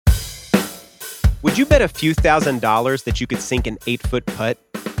Would you bet a few $1,000s that you could sink an 8-foot putt?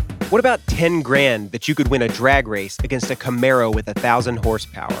 What about 10 grand that you could win a drag race against a Camaro with 1,000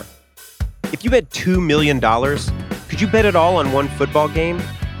 horsepower? If you bet $2 million, could you bet it all on one football game?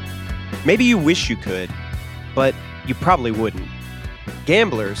 Maybe you wish you could, but you probably wouldn't.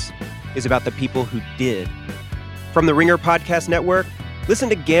 Gamblers is about the people who did. From the Ringer Podcast Network, listen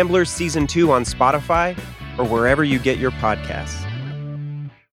to Gamblers Season 2 on Spotify or wherever you get your podcasts.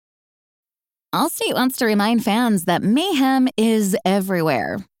 Allstate wants to remind fans that mayhem is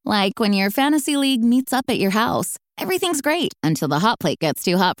everywhere. Like when your fantasy league meets up at your house. Everything's great until the hot plate gets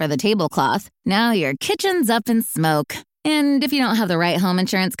too hot for the tablecloth. Now your kitchen's up in smoke. And if you don't have the right home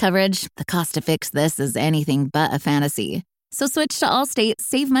insurance coverage, the cost to fix this is anything but a fantasy. So switch to Allstate,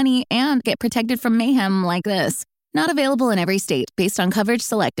 save money, and get protected from mayhem like this. Not available in every state based on coverage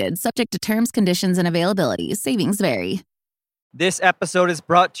selected, subject to terms, conditions, and availability. Savings vary. This episode is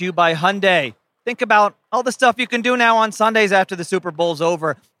brought to you by Hyundai. Think about all the stuff you can do now on Sundays after the Super Bowl's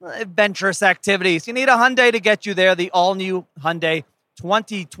over. Adventurous activities. You need a Hyundai to get you there. The all-new Hyundai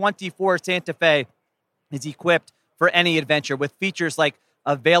 2024 Santa Fe is equipped for any adventure with features like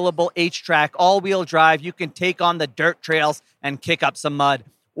available H-Track, all-wheel drive. You can take on the dirt trails and kick up some mud.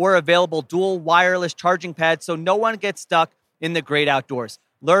 Or available dual wireless charging pads so no one gets stuck in the great outdoors.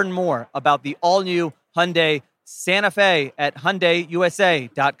 Learn more about the all-new Hyundai Santa Fe at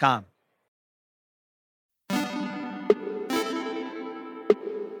HyundaiUSA.com.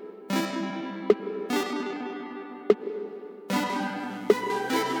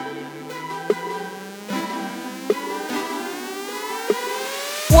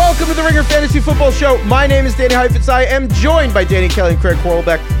 Welcome to the Ringer Fantasy Football Show. My name is Danny Heifetz. I am joined by Danny Kelly and Craig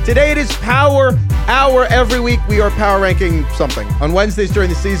Quarterback. Today it is Power Hour. Every week we are power ranking something. On Wednesdays during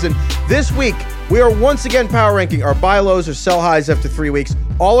the season, this week we are once again power ranking our buy lows or sell highs after 3 weeks.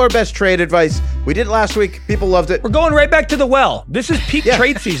 All our best trade advice. We did it last week. People loved it. We're going right back to the well. This is peak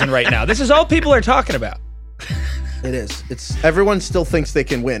trade season right now. This is all people are talking about. It is. Everyone still thinks they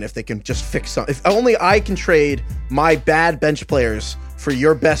can win if they can just fix something. If only I can trade my bad bench players for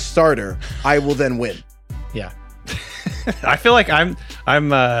your best starter, I will then win. Yeah. I feel like I'm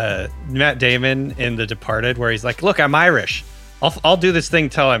Matt Damon in The Departed, where he's like, look, I'm Irish. I'll do this thing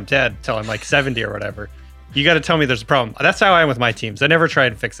till I'm dead, till I'm like 70 or whatever. You got to tell me there's a problem. That's how I am with my teams. I never try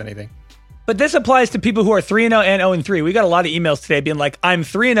and fix anything. But this applies to people who are 3-0 and 0-3. We got a lot of emails today being like, I'm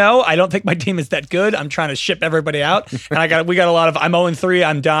 3-0. I don't think my team is that good. I'm trying to ship everybody out. And we got a lot of, I'm 0-3.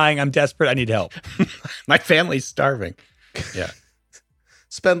 I'm dying. I'm desperate. I need help. My family's starving. Yeah.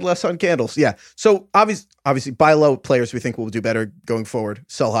 Spend less on candles. Yeah. So obviously buy low players we think will do better going forward.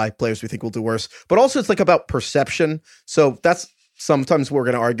 Sell high players we think will do worse. But also it's like about perception. So that's sometimes we're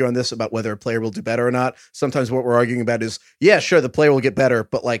going to argue on this about whether a player will do better or not. Sometimes what we're arguing about is, yeah, sure, the player will get better,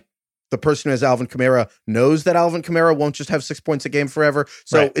 but like the person who has Alvin Kamara knows that Alvin Kamara won't just have 6 points a game forever.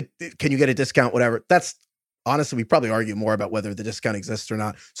 So right. Can you get a discount, whatever? That's honestly, we probably argue more about whether the discount exists or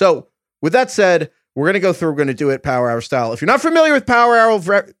not. So with that said, we're going to go through, we're going to do it Power Hour style. If you're not familiar with Power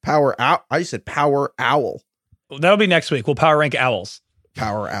Owl, I said Power Owl. That'll be next week. We'll power rank owls.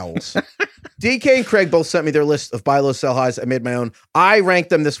 Power Owls. DK and Craig both sent me their list of buy low, sell highs. I made my own. I ranked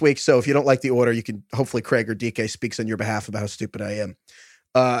them this week. So if you don't like the order, you can hopefully Craig or DK speaks on your behalf about how stupid I am.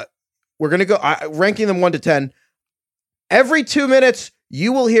 We're going to go ranking them 1 to 10. Every 2 minutes,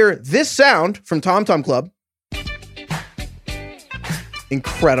 you will hear this sound from Tom Tom Club.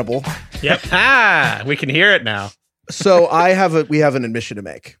 Incredible. Yep. We can hear it now. So we have an admission to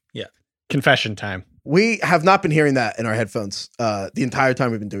make. Yeah. Confession time. We have not been hearing that in our headphones the entire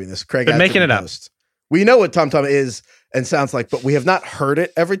time we've been doing this. Craig, been making it up. We know what Tom Tom is and sounds like, but we have not heard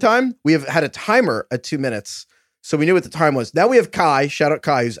it every time. We have had a timer at 2 minutes, so we knew what the time was. Now we have Kai. Shout out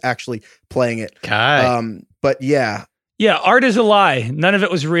Kai, who's actually playing it. Kai. But yeah. Yeah, art is a lie. None of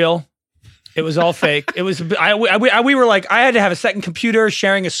it was real. It was all fake. It was. We were like, I had to have a second computer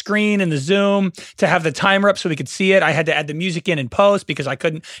sharing a screen in the Zoom to have the timer up so we could see it. I had to add the music in post because I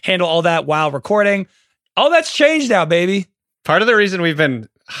couldn't handle all that while recording. All that's changed now, baby. Part of the reason we've been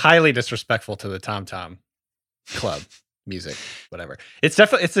highly disrespectful to the Tom Tom Club music, whatever. It's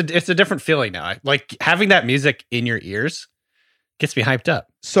definitely it's a different feeling now. Like having that music in your ears gets me hyped up.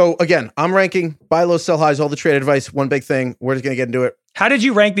 So again, I'm ranking buy low, sell highs, all the trade advice. One big thing. We're just gonna get into it. How did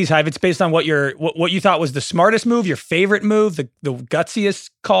you rank these, Hive? It's based on what you thought was the smartest move, your favorite move, the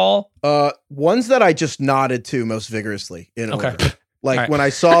gutsiest call? Ones that I just nodded to most vigorously in order. Like right. When I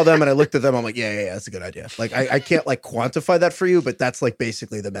saw them and I looked at them, I'm like, yeah, that's a good idea. Like I can't like quantify that for you, but that's like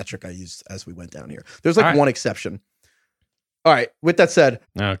basically the metric I used as we went down here. There's like one exception. All right. With that said,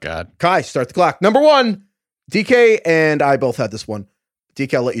 oh God, Kai, start the clock. Number 1, DK and I both had this one.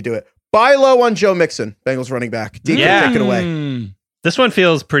 DK, I'll let you do it. Buy low on Joe Mixon, Bengals running back. DK, take it away. This one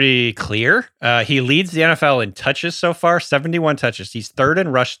feels pretty clear. He leads the NFL in touches so far, 71 touches. He's third in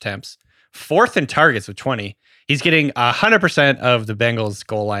rush attempts, fourth in targets with 20. He's getting 100% of the Bengals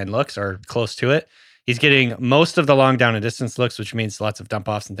goal line looks or close to it. He's getting most of the long down and distance looks, which means lots of dump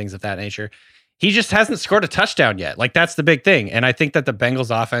offs and things of that nature. He just hasn't scored a touchdown yet. Like, that's the big thing. And I think that the Bengals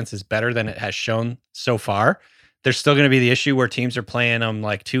offense is better than it has shown so far. There's still going to be the issue where teams are playing them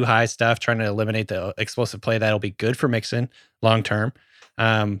like too high stuff, trying to eliminate the explosive play. That'll be good for Mixon long term.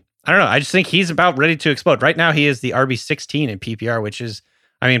 I don't know. I just think he's about ready to explode. Right now, he is the RB16 in PPR, which is,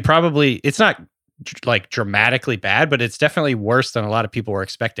 I mean, probably, it's not like dramatically bad, but it's definitely worse than a lot of people were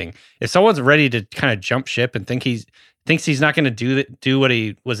expecting. If someone's ready to kind of jump ship and thinks he's not going to do what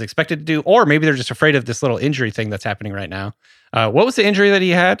he was expected to do, or maybe they're just afraid of this little injury thing that's happening right now. What was the injury that he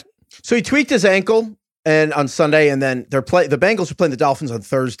had? So he tweaked his ankle and on Sunday, and then the Bengals are playing the Dolphins on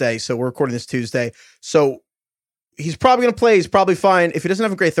Thursday. So we're recording this Tuesday. So he's probably going to play. He's probably fine. If he doesn't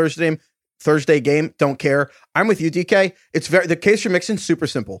have a great Thursday game, don't care. I'm with you, DK. The case for Mixon, super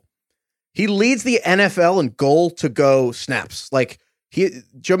simple. He leads the NFL in goal to go snaps. Like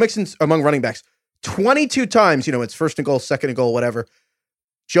Joe Mixon's among running backs 22 times. You know, it's first and goal, second and goal, whatever.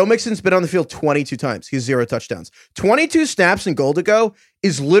 Joe Mixon's been on the field 22 times. He has 0 touchdowns. 22 snaps and goal to go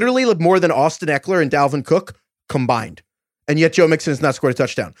is literally more than Austin Eckler and Dalvin Cook combined. And yet Joe Mixon has not scored a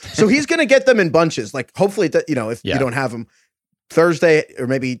touchdown. So he's going to get them in bunches. Like, hopefully, if you don't have him Thursday, or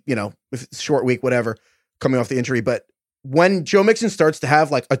maybe, if it's a short week, whatever, coming off the injury. But when Joe Mixon starts to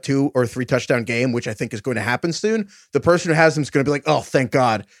have like a 2 or 3 touchdown game, which I think is going to happen soon, the person who has him is going to be like, oh, thank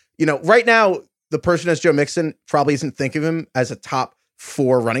God. Right now, the person who has Joe Mixon probably isn't thinking of him as a top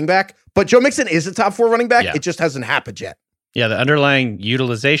 4 running back, but Joe Mixon is a top 4 running back. Yeah. It just hasn't happened yet. Yeah, the underlying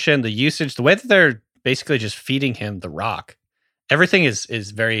utilization, the usage, the way that they're basically just feeding him the rock, everything is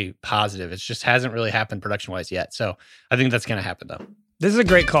very positive. It just hasn't really happened production-wise yet. So I think that's going to happen, though. This is a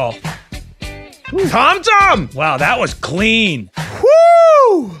great call. Tom! Wow, that was clean.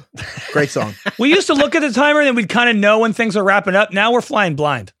 Woo! Great song. We used to look at the timer and then we'd kind of know when things are wrapping up. Now we're flying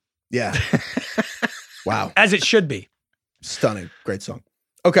blind. Yeah. Wow. As it should be. Stunning. Great song.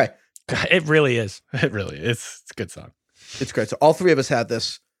 Okay. It really is. It really is. It's a good song. It's great. So all 3 of us had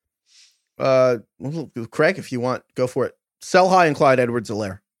this. Craig, if you want, go for it. Sell high and Clyde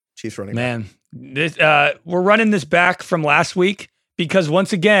Edwards-Helaire. Chiefs running back. Man, we're running this back from last week because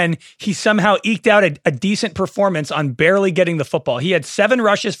once again, he somehow eked out a decent performance on barely getting the football. He had 7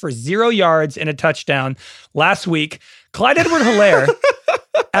 rushes for 0 yards and a touchdown last week. Clyde Edwards-Helaire,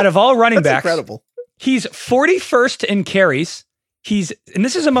 out of all running backs, incredible. He's 41st in carries. And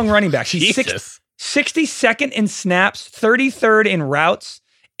this is among running backs. He's 62nd in snaps, 33rd in routes,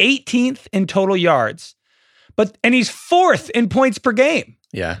 18th in total yards. And he's 4th in points per game.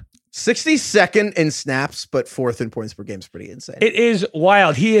 Yeah. 62nd in snaps, but 4th in points per game is pretty insane. It is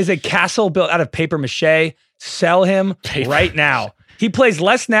wild. He is a castle built out of paper mache. Sell him right now. He plays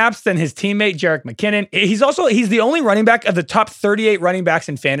less snaps than his teammate, Jerick McKinnon. He's the only running back of the top 38 running backs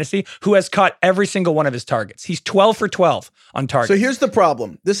in fantasy who has caught every single one of his targets. He's 12 for 12 on target. So here's the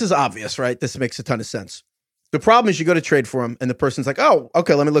problem. This is obvious, right? This makes a ton of sense. The problem is you go to trade for him and the person's like, oh,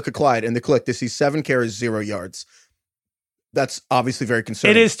 okay, let me look at Clyde. And they click, they see 7 carries, 0 yards. That's obviously very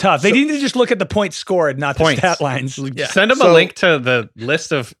concerning. It is tough. They need to just look at the points scored, not the stat lines. Yeah. Send them a link to the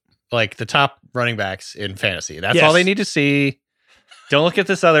list of like the top running backs in fantasy. That's all they need to see. Don't look at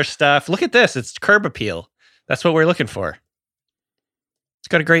this other stuff. Look at this. It's curb appeal. That's what we're looking for. It's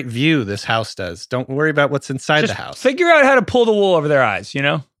got a great view, this house does. Don't worry about what's inside the house. Figure out how to pull the wool over their eyes,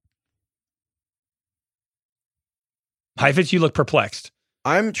 Heifetz, you look perplexed.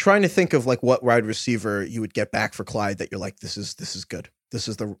 I'm trying to think of like what wide receiver you would get back for Clyde that you're like, this is good. This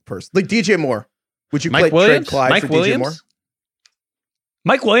is the person. Like DJ Moore. Would you trade Clyde for DJ Moore?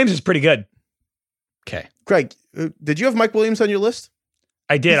 Mike Williams is pretty good. Okay. Craig, did you have Mike Williams on your list?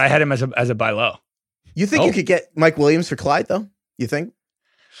 I did. I had him as a buy low. You think you could get Mike Williams for Clyde, though? You think?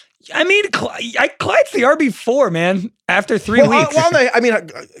 I mean, Clyde's the RB4, man, after 3 weeks.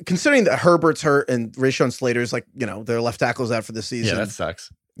 Considering that Herbert's hurt and Rashawn Slater's their left tackle's out for the season. Yeah, that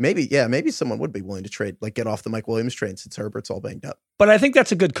sucks. Maybe someone would be willing to trade, like get off the Mike Williams train since Herbert's all banged up. But I think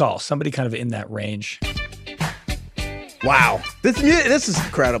that's a good call. Somebody kind of in that range. Wow. This is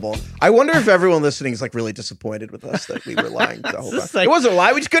incredible. I wonder if everyone listening is like really disappointed with us that we were lying the whole time. It wasn't a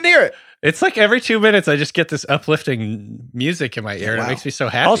lie. We just couldn't hear it. It's like every 2 minutes I just get this uplifting music in my ear and it makes me so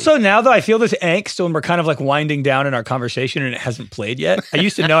happy. Also, now though, I feel this angst when we're kind of like winding down in our conversation and it hasn't played yet. I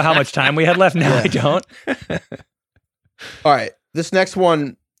used to know how much time we had left. Now I don't. All right. This next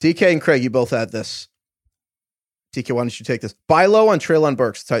one, DK and Craig, you both had this. TK, why don't you take this? Buy low on Treylon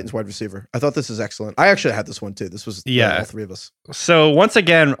Burks, Titans wide receiver. I thought this is excellent. I actually had this one too. This was all three of us. So once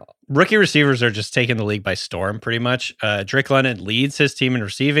again, rookie receivers are just taking the league by storm pretty much. Drake London leads his team in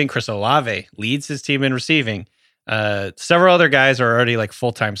receiving. Chris Olave leads his team in receiving. Several other guys are already like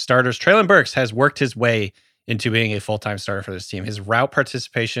full-time starters. Treylon Burks has worked his way into being a full-time starter for this team. His route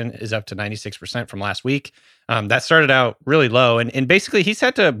participation is up to 96% from last week. That started out really low. And basically he's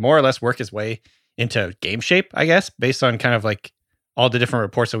had to more or less work his way into game shape, I guess, based on kind of like all the different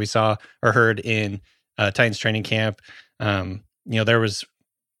reports that we saw or heard in Titans training camp. There was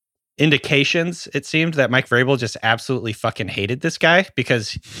indications, it seemed, that Mike Vrabel just absolutely fucking hated this guy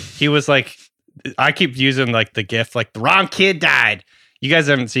because he was like, I keep using like the gif, like the wrong kid died. You guys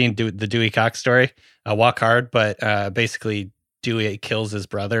haven't seen the Dewey Cox story, Walk Hard, but basically Dewey kills his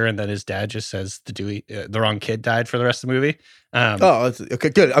brother and then his dad just says the wrong kid died for the rest of the movie. Okay,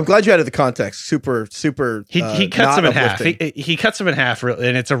 good. I'm glad you added the context. Super. He cuts him in half. He cuts him in half,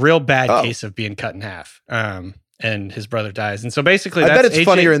 and it's a real bad case of being cut in half. And his brother dies, and so basically, I bet it's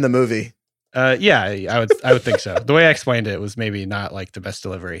funnier in the movie. Yeah, I would think so. The way I explained it was maybe not like the best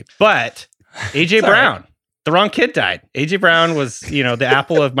delivery, but AJ Brown, the wrong kid died. AJ Brown was, the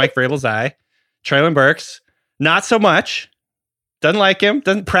apple of Mike Vrabel's eye. Treylon Burks, not so much. Doesn't like him.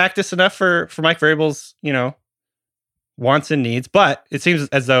 Doesn't practice enough for Mike Vrabel's, wants and needs. But it seems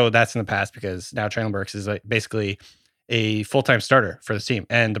as though that's in the past because now Treylon Burks is like basically a full-time starter for the team,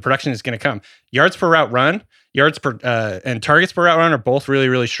 and the production is going to come. Yards per route run, and targets per route run are both really,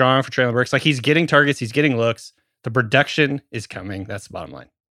 really strong for Treylon Burks. Like he's getting targets, he's getting looks. The production is coming. That's the bottom line.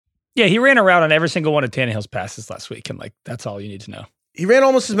 Yeah, he ran a route on every single one of Tannehill's passes last week, and like that's all you need to know. He ran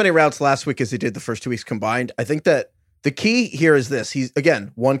almost as many routes last week as he did the first 2 weeks combined. I think that the key here is this. He's,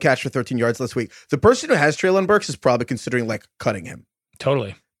 again, 1 catch for 13 yards last week. The person who has Treylon Burks is probably considering like cutting him.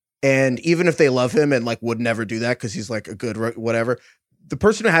 Totally. And even if they love him and like would never do that because he's like a good whatever, the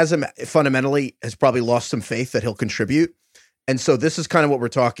person who has him fundamentally has probably lost some faith that he'll contribute. And so this is kind of what we're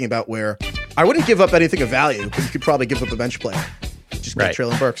talking about where I wouldn't give up anything of value, but you could probably give up a bench player. Just get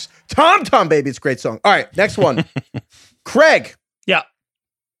Treylon Burks. Tom, baby. It's a great song. All right, next one. Craig. Yeah.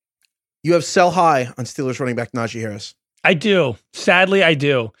 You have sell high on Steelers running back Najee Harris. I do. Sadly, I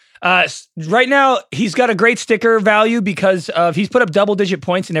do. Right now, he's got a great sticker value because of he's put up double-digit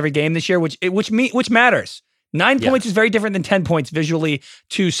points in every game this year, which matters. 9 points is very different than 10 points visually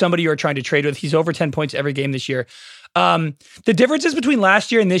to somebody you're trying to trade with. He's over 10 points every game this year. The differences between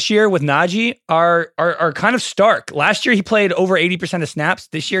last year and this year with Najee are kind of stark. Last year, he played over 80% of snaps.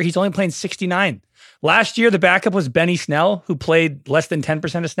 This year, he's only playing 69%. Last year, the backup was Benny Snell, who played less than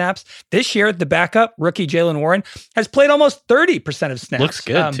 10% of snaps. This year, the backup, rookie Jaylen Warren, has played almost 30% of snaps. Looks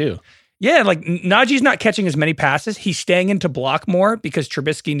good, too. Yeah, like Najee's not catching as many passes. He's staying in to block more because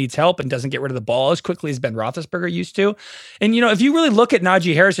Trubisky needs help and doesn't get rid of the ball as quickly as Ben Roethlisberger used to. And, if you really look at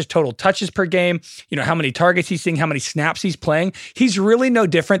Najee Harris's total touches per game, how many targets he's seeing, how many snaps he's playing, he's really no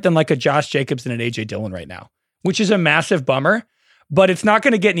different than like a Josh Jacobs and an A.J. Dillon right now, which is a massive bummer. But it's not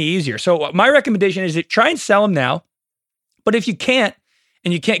going to get any easier. So my recommendation is to try and sell him now. But if you can't,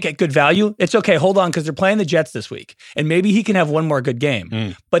 and you can't get good value, it's okay. Hold on, because they're playing the Jets this week. And maybe he can have one more good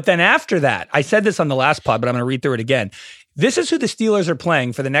game. But then after that, I said this on the last pod, but I'm going to read through it again. This is who the Steelers are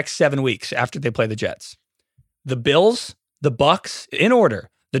playing for the next 7 weeks after they play the Jets. The Bills, the Bucks, in order.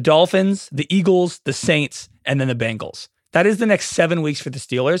 The Dolphins, the Eagles, the Saints, and then the Bengals. That is the next 7 weeks for the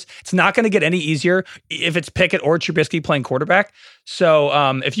Steelers. It's not going to get any easier if it's Pickett or Trubisky playing quarterback. So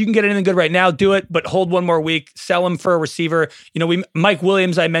if you can get anything good right now, do it, but hold one more week, sell him for a receiver. Mike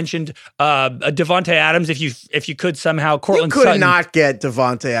Williams, I mentioned, Devontae Adams, if you could somehow. Cortland Sutton. You could Sutton. Not get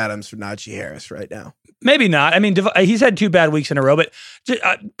Devontae Adams for Najee Harris right now. Maybe not. I mean, he's had 2 bad weeks in a row, but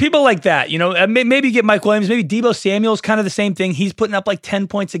people like that, maybe get Mike Williams, maybe Deebo Samuel's kind of the same thing. He's putting up like 10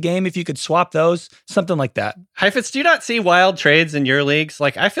 points a game. If you could swap those, something like that. Heifetz, do you not see wild trades in your leagues?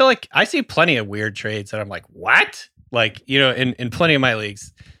 Like, I feel like I see plenty of weird trades that I'm like, what? Like, in plenty of my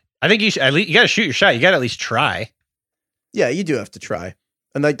leagues, I think you got to shoot your shot. You got to at least try. Yeah, you do have to try.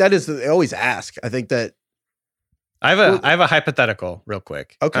 And like, that is, they always ask. I think that. I have a hypothetical real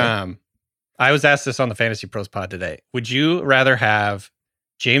quick. Okay. I was asked this on the Fantasy Pros pod today. Would you rather have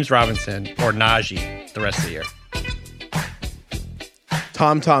James Robinson or Najee the rest of the year?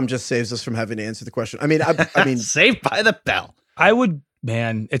 Tom just saves us from having to answer the question. I mean, Saved by the bell. I would,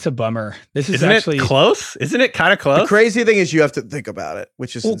 man, it's a bummer. This is Isn't actually it close. Isn't it kind of close? The crazy thing is you have to think about it,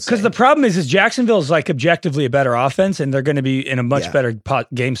 which is because the problem is Jacksonville's like objectively a better offense, and they're going to be in a much better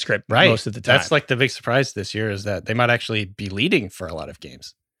game script most of the time. That's like the big surprise this year is that they might actually be leading for a lot of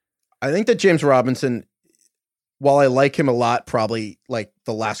games. I think that James Robinson while I like him a lot, probably like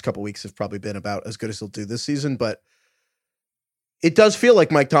the last couple weeks have probably been about as good as he'll do this season. But it does feel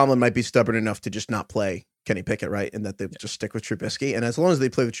like Mike Tomlin might be stubborn enough to just not play Kenny Pickett, right? And that they just stick with Trubisky. And as long as they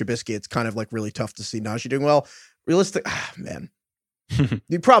play with Trubisky, it's kind of like really tough to see Najee doing well. Realistic, man,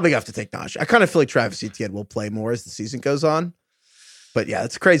 you probably have to take Najee. I kind of feel like Travis Etienne will play more as the season goes on. But yeah,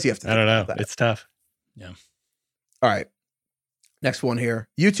 it's crazy. You have to. I don't know. That. It's tough. Yeah. All right. Next one here.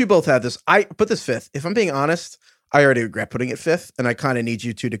 You two both have this. I put this fifth. If I'm being honest, I already regret putting it fifth, and I kind of need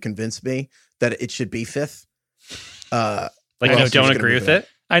you two to convince me that it should be fifth. Like, you don't agree with it?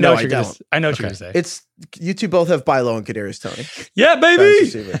 I know No, what you're going don't. to. I know what you're going to say. It's you two both have Buy Low and Kadarius Toney. Yeah,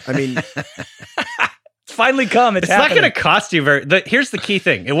 baby. I mean, It's finally come. It's It's not happening. going to cost you here's the key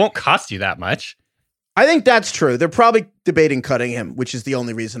thing. It won't cost you that much. I think that's true. They're probably debating cutting him, which is the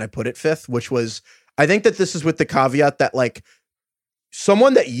only reason I put it fifth, which was I think that this is with the caveat that like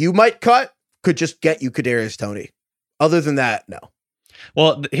someone that you might cut could just get you Kadarius Toney. Other than that, no.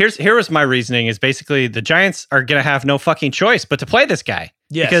 Well, here was my reasoning is basically the Giants are going to have no fucking choice but to play this guy.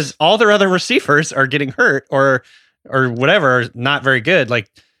 Yes. Because all their other receivers are getting hurt or whatever, not very good. Like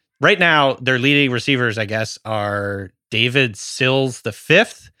right now, their leading receivers, I guess, are David Sills the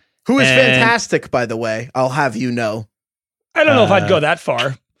fifth. Who is And- fantastic, by the way. I'll have you know. I don't know if I'd go that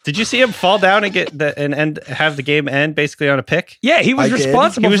far. Did you see him fall down and get and have the game end basically on a pick? Yeah, he was I did.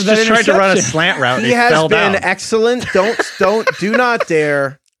 responsible He was for that just trying to run a interception. slant route. And He has fell been down. excellent. Do not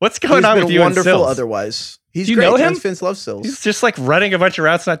dare. What's going He's on been with you and wonderful Sills? otherwise. He's Do you great. know him? Giants fans love Sills. He's just like running a bunch of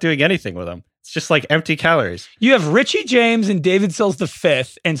routes, not doing anything with them. It's just like empty calories. You have Richie James and David Sills the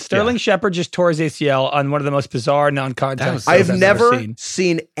fifth, and Sterling Shepard just tore his ACL on one of the most bizarre non-contact. was- throws I've I've never ever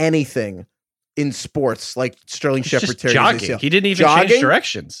seen anything in sports like Sterling He's Shepard just tearing his jogging. ACL. He didn't even Jogging? change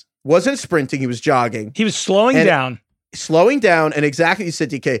directions. Wasn't sprinting. He was jogging. He was slowing And- down. Slowing down, and exactly what you said,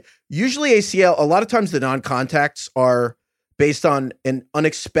 DK. Usually ACL, a lot of times the non-contacts are based on an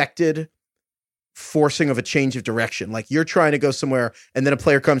unexpected forcing of a change of direction. Like you're trying to go somewhere, and then a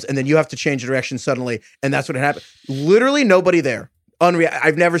player comes, and then you have to change direction suddenly, and that's what happened. Literally nobody there.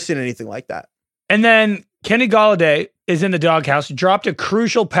 I've never seen anything like that. And then Kenny Galladay is in the doghouse, dropped a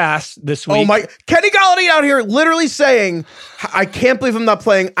crucial pass this week. Oh my! Kenny Galladay out here literally saying, "I can't believe I'm not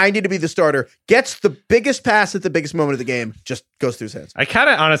playing. I need to be the starter." Gets the biggest pass at the biggest moment of the game, just goes through his hands. I kind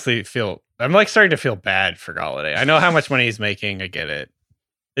of honestly I'm like starting to feel bad for Galladay. I know how much money he's making. I get it.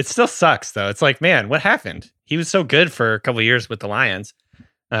 It still sucks though. It's like, man, what happened? He was so good for a couple of years with the Lions.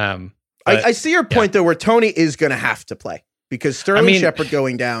 But- I see your point though, where Tony is going to have to play because Sterling mean- Shepard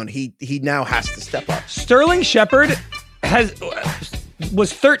going down, he now has to step up. Sterling Shepard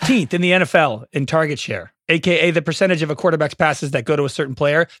was 13th in the NFL in target share, aka the percentage of a quarterback's passes that go to a certain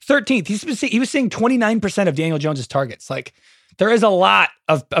player. 13th. He was seeing 29% of Daniel Jones's targets. Like there is a lot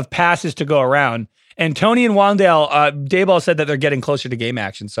of passes to go around. And Tony and Wandale, Dayball said that they're getting closer to game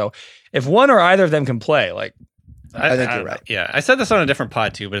action. So if one or either of them can play, like I think you're don't know. right. Yeah, I said this on a different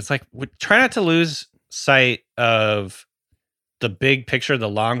pod too, but it's like try not to lose sight of the big picture, the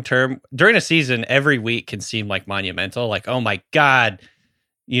long term. During a season, every week can seem like monumental. Like, oh my God,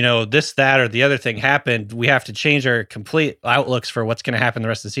 this, that, or the other thing happened. We have to change our complete outlooks for what's going to happen the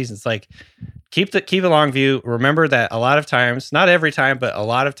rest of the season. It's like keep the long view. Remember that a lot of times, not every time, but a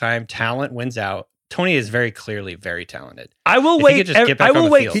lot of time, talent wins out. Tony is very clearly very talented. I will If he wait. could just get back I on will the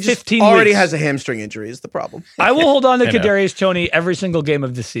wait field. He just 15 already weeks. has a hamstring injury is the problem. I will hold on to I know. Kadarius Toney every single game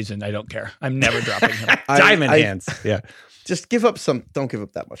of this season. I don't care. I'm never dropping him. Diamond I- hands. Yeah. Just give up don't give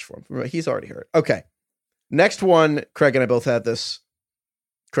up that much for him. He's already hurt. Okay. Next one, Craig and I both had this.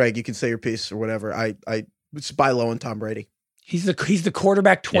 Craig, you can say your piece or whatever. It's Buy Low and Tom Brady. He's the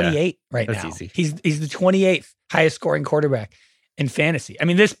quarterback 28 right that's now. easy. He's the 28th highest scoring quarterback in fantasy. I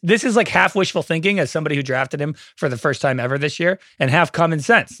mean, this is like half wishful thinking as somebody who drafted him for the first time ever this year, and half common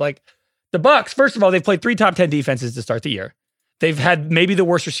sense. Like the Bucs, first of all, they've played 3 top 10 defenses to start the year. They've had maybe the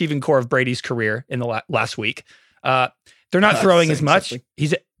worst receiving core of Brady's career in the last week. They're not throwing as saying much.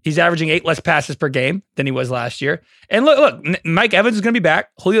 something. He's averaging 8 less passes per game than he was last year. And look, Mike Evans is going to be back.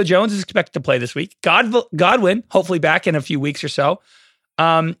 Julio Jones is expected to play this week. Godwin, hopefully back in a few weeks or so.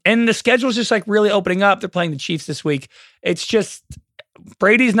 And the schedule's just like really opening up. They're playing the Chiefs this week. It's just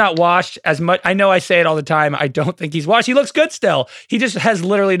Brady's not washed as much. I know I say it all the time. I don't think he's washed. He looks good still. He just has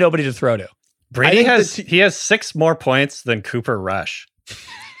literally nobody to throw to. Brady I think he has 6 more points than Cooper Rush.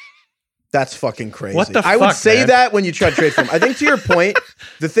 That's fucking crazy. What the I would fuck, say man? that when you try to trade for him. I think to your point,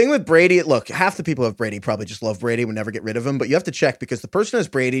 the thing with Brady, look, half the people who have Brady probably just love Brady, would never get rid of him, but you have to check because the person who has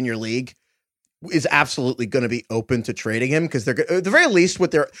Brady in your league is absolutely going to be open to trading him because they're at the very least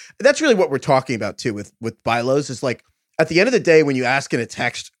that's really what we're talking about too with buy lows is like at the end of the day when you ask in a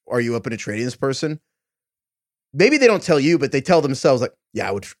text, are you open to trading this person? maybe they don't tell you, but they tell themselves like,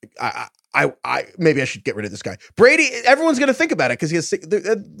 yeah, I maybe I should get rid of this guy. Brady, everyone's going to think about it because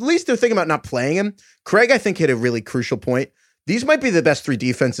at least they're thinking about not playing him. Craig, I think, hit a really crucial point. These might be the best three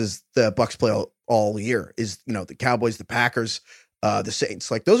defenses the Bucs play all year. Is the Cowboys, the Packers, the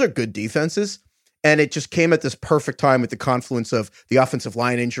Saints. Like those are good defenses, and it just came at this perfect time with the confluence of the offensive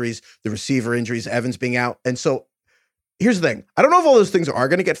line injuries, the receiver injuries, Evans being out, and so here's the thing: I don't know if all those things are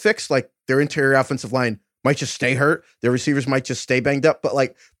going to get fixed. Like their interior offensive line might just stay hurt, their receivers might just stay banged up, but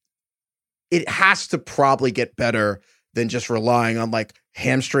like it has to probably get better than just relying on like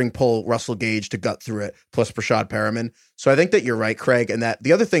hamstring pull Russell Gage to gut through it, plus Brashad Perriman. So I think that you're right, Craig. And that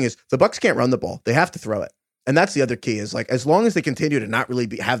the other thing is the Bucs can't run the ball. They have to throw it. And that's the other key is like, as long as they continue to not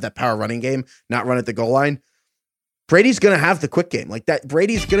really have that power running game, not run at the goal line, Brady's going to have the quick game like that.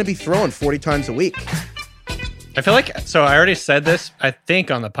 Brady's going to be throwing 40 times a week. I feel like, so I already said this, I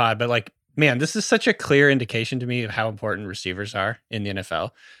think on the pod, but like, man, this is such a clear indication to me of how important receivers are in the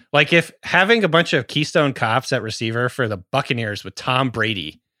NFL. Like if having a bunch of Keystone Cops at receiver for the Buccaneers with Tom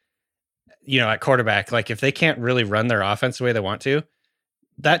Brady, at quarterback, like if they can't really run their offense the way they want to,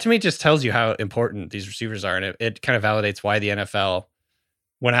 that to me just tells you how important these receivers are. And it kind of validates why the NFL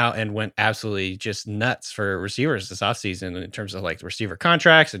went out and went absolutely just nuts for receivers this offseason in terms of like receiver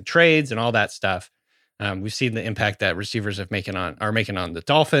contracts and trades and all that stuff. We've seen the impact that receivers are making on the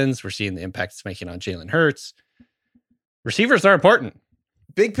Dolphins. We're seeing the impact it's making on Jalen Hurts. Receivers are important.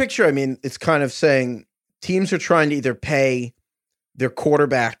 Big picture, I mean, it's kind of saying teams are trying to either pay their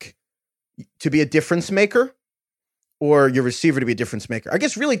quarterback to be a difference maker or your receiver to be a difference maker. I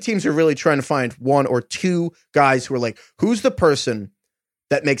guess really teams are really trying to find one or two guys who are like, who's the person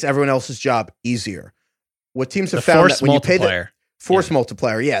that makes everyone else's job easier? What teams have found that when you pay the force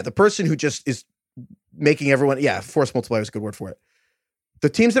multiplier, the person who just is making everyone, force multiplier is a good word for it. The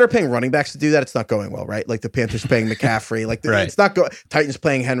teams that are paying running backs to do that, it's not going well, right? Like the Panthers paying McCaffrey, like it's not going. Titans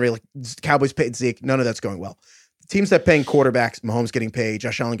paying Henry, like Cowboys paying Zeke. None of that's going well. The teams that paying quarterbacks, Mahomes getting paid,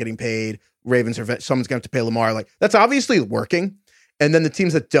 Josh Allen getting paid, Ravens are someone's going to have to pay Lamar. Like that's obviously working. And then the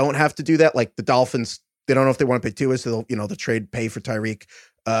teams that don't have to do that, like the Dolphins, they don't know if they want to pay Tua, so they'll the trade pay for Tyreek.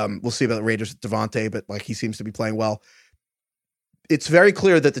 We'll see about the Raiders with Devontae, but like he seems to be playing well. It's very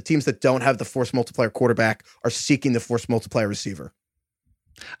clear that the teams that don't have the force multiplier quarterback are seeking the force multiplier receiver.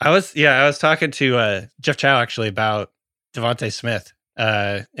 I was talking to Jeff Chow actually about Devontae Smith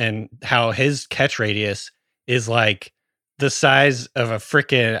and how his catch radius is like the size of a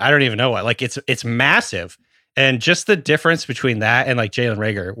freaking, I don't even know what, like it's massive. And just the difference between that and like Jalen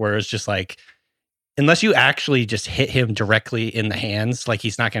Reagor, where it's just like, unless you actually just hit him directly in the hands, like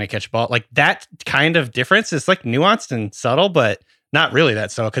he's not going to catch a ball. Like that kind of difference is like nuanced and subtle, but not really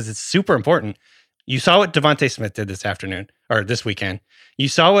that subtle because it's super important. You saw what Devontae Smith did this weekend. You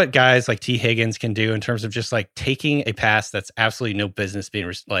saw what guys like T. Higgins can do in terms of just like taking a pass that's absolutely no business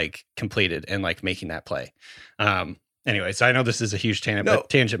being like completed and like making that play. Anyways, I know this is a huge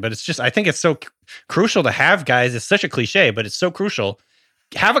tangent, but it's just, I think it's so crucial to have guys. It's such a cliche, but it's so crucial.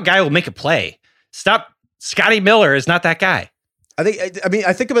 Have a guy who will make a play. Stop. Scotty Miller is not that guy. I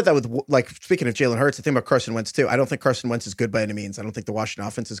think about that with, like, speaking of Jalen Hurts, I think about Carson Wentz too. I don't think Carson Wentz is good by any means. I don't think the Washington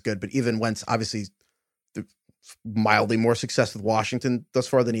offense is good, but even Wentz, obviously, mildly more success with Washington thus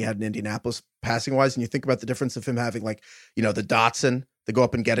far than he had in Indianapolis passing wise. And you think about the difference of him having like, the Dotson, the go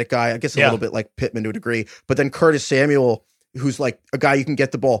up and get it guy, I guess a little bit like Pittman to a degree, but then Curtis Samuel, who's like a guy you can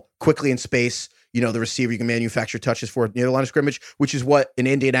get the ball quickly in space, the receiver you can manufacture touches for near the line of scrimmage, which is what in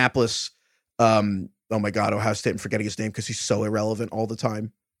Indianapolis, oh my God, Ohio State, I'm forgetting his name because he's so irrelevant all the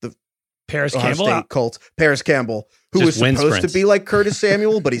time. The Paris Ohio Campbell? State Colts. Paris Campbell, who was Just supposed to be like Curtis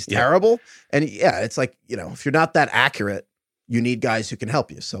Samuel, but he's terrible. And it's like, if you're not that accurate, you need guys who can help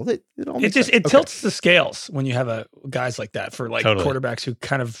you. So it tilts the scales when you have guys like that for like quarterbacks who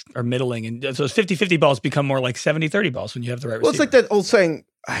kind of are middling. And those 50-50 balls become more like 70-30 balls when you have the right receiver. Well, it's like that old saying,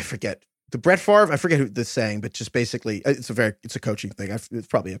 I forget, the Brett Favre, I forget who the saying, but just basically, it's a coaching thing. It's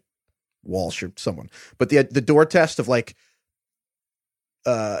probably a Walsh or someone, but the door test of like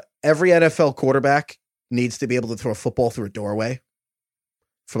every NFL quarterback needs to be able to throw a football through a doorway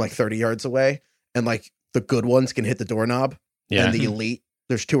from like 30 yards away, and like the good ones can hit the doorknob, and the elite,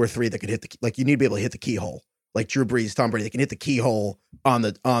 there's 2 or 3 that can hit you need to be able to hit the keyhole, like Drew Brees, Tom Brady, they can hit the keyhole on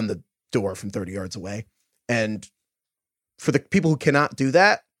the door from 30 yards away, and for the people who cannot do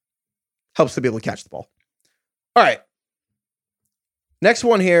that, helps to be able to catch the ball. All right. Next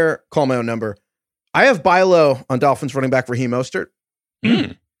one here, call my own number. I have buy low on Dolphins running back Raheem Mostert.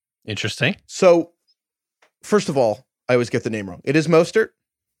 Interesting. So, first of all, I always get the name wrong. It is Mostert.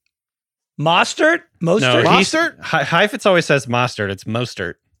 Mostert? No, Mostert? Heifetz always says Mostert. It's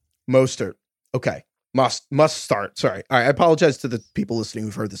Mostert. Mostert. Okay. Must start. Sorry. All right. I apologize to the people listening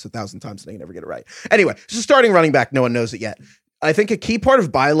who've heard this 1,000 times and they can never get it right. Anyway, it's a starting running back. No one knows it yet. I think a key part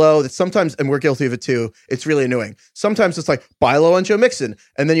of buy low that sometimes, and we're guilty of it too, it's really annoying. Sometimes it's like, buy low on Joe Mixon.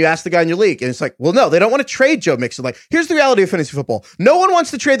 And then you ask the guy in your league, and it's like, well, no, they don't want to trade Joe Mixon. Like, here's the reality of fantasy football. No one wants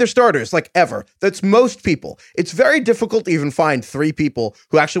to trade their starters, like, ever. That's most people. It's very difficult to even find 3 people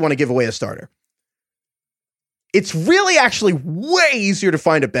who actually want to give away a starter. It's really actually way easier to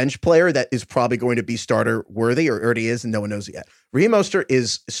find a bench player that is probably going to be starter worthy or already is, and no one knows it yet. Raheem Mostert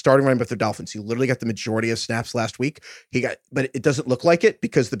is starting running back for the Dolphins. He literally got the majority of snaps last week. But it doesn't look like it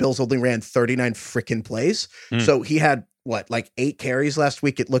because the Bills only ran 39 freaking plays. So he had like 8 carries last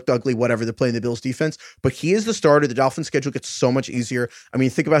week. It looked ugly, whatever. They're playing the Bills defense, but he is the starter. The Dolphins schedule gets so much easier. I mean,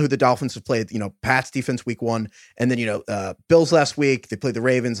 think about who the Dolphins have played, Pats defense week 1, and then, Bills last week, they played the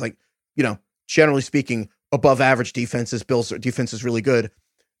Ravens. Like, generally speaking, above average defenses. Bills defense is really good.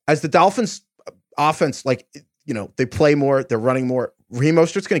 As the Dolphins offense, they play more, they're running more. Raheem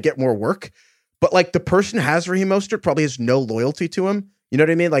Mostert's going to get more work, but like the person who has Raheem Mostert probably has no loyalty to him. You know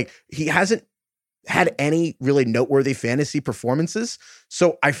what I mean? Like he hasn't had any really noteworthy fantasy performances.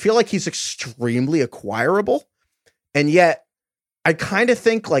 So I feel like he's extremely acquirable. And yet I kind of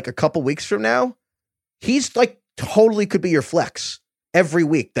think like a couple weeks from now, he's like totally could be your flex every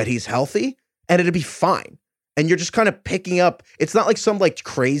week that he's healthy and it'd be fine. And you're just kind of picking up. It's not like some like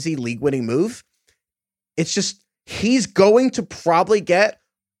crazy league winning move. It's just, he's going to probably get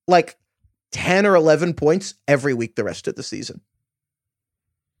like 10 or 11 points every week the rest of the season.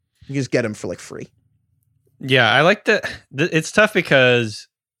 You just get him for like free. Yeah. I like that. It's tough because,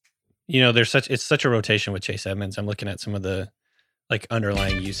 it's such a rotation with Chase Edmonds. I'm looking at some of the like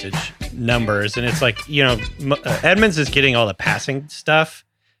underlying usage numbers and it's like, Edmonds is getting all the passing stuff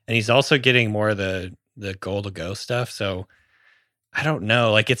and he's also getting more of the goal to go stuff. So I don't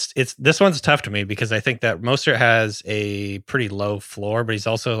know. Like it's this one's tough to me because I think that Mostert has a pretty low floor, but he's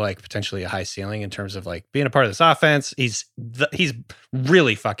also like potentially a high ceiling in terms of like being a part of this offense. He's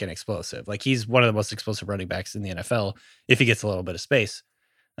really fucking explosive. Like he's one of the most explosive running backs in the NFL if he gets a little bit of space.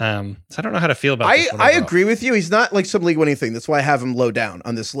 So I don't know how to feel about this. I agree with you. He's not like some league winning thing. That's why I have him low down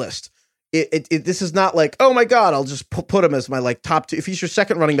on this list. This is not like, oh my God, I'll just put him as my like top 2. If he's your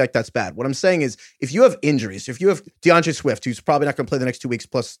second running back, that's bad. What I'm saying is if you have injuries, if you have DeAndre Swift, who's probably not going to play the next 2 weeks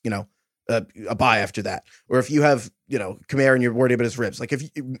plus, a bye after that, or if you have, Kamara and you're worried about his ribs, like if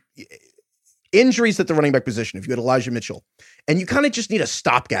injuries at the running back position, if you had Elijah Mitchell and you kind of just need a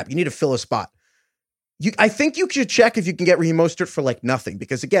stopgap, you need to fill a spot. I think you should check if you can get Raheem Mostert for like nothing,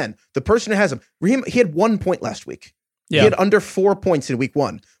 because again, the person who has him, he had 1 point last week. Yeah. He had under 4 points in week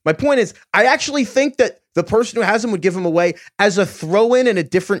 1. My point is, I actually think that the person who has him would give him away as a throw-in in a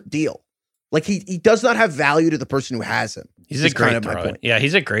different deal. Like he does not have value to the person who has him. He's a great throw-in. Yeah,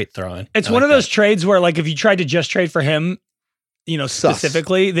 he's a great throw-in. It's one of those trades where like if you tried to just trade for him,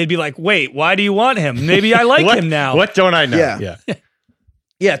 specifically, they'd be like, wait, why do you want him? Maybe I like him now. What don't I know? Yeah.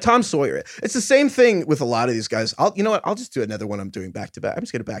 Yeah, Tom Sawyer. It's the same thing with a lot of these guys. You know what? I'll just do another one I'm doing back-to-back. I'm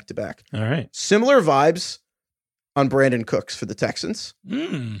just going to back-to-back. All right. Similar vibes on Brandon Cooks for the Texans.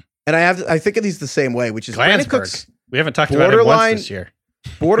 And I think of these the same way, which is Brandon Cooks. We haven't talked about him once this year.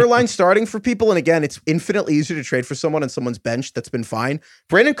 Borderline starting for people. And again, it's infinitely easier to trade for someone on someone's bench. That's been fine.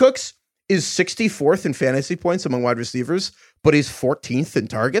 Brandon Cooks is 64th in fantasy points among wide receivers, but he's 14th in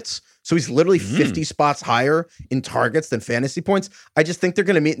targets. So he's literally 50 spots higher in targets than fantasy points. I just think they're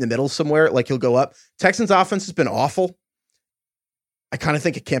going to meet in the middle somewhere. Like he'll go up. Texans offense has been awful. I kind of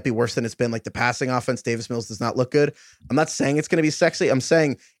think it can't be worse than it's been. Like the passing offense, Davis Mills does not look good. I'm not saying it's going to be sexy. I'm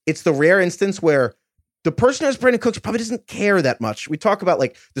saying it's the rare instance where the person who has Brandon Cooks probably doesn't care that much. We talk about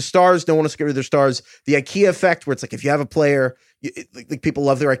like the stars, no one wants to get rid of their stars. The IKEA effect where it's like if you have a player, like people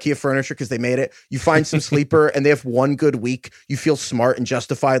love their IKEA furniture because they made it. You find some sleeper and they have one good week. You feel smart and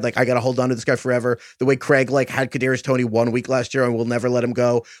justified. Like I got to hold on to this guy forever. The way Craig like had Kadarius Toney 1 week last year and we'll never let him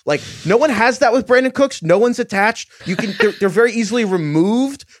go. Like no one has that with Brandon Cooks. No one's attached. They're very easily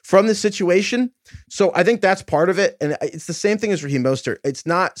removed from the situation. So I think that's part of it. And it's the same thing as Raheem Mostert. It's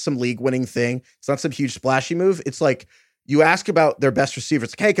not some league winning thing. It's not some huge splashy move. It's like you ask about their best receivers.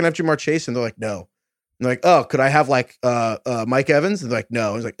 It's like, hey, can I have Jamar Chase? And they're like, no. And they're like, oh, could I have like Mike Evans? And they're like, no.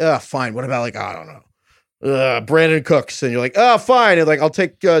 And he's like, oh, fine. What about like, I don't know, Brandon Cooks? And you're like, oh, fine. And like, I'll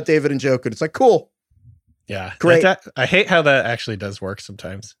take David Njoku. It's like, cool. Yeah. Great. I hate how that actually does work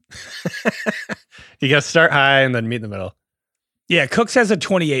sometimes. You got to start high and then meet in the middle. Yeah. Cooks has a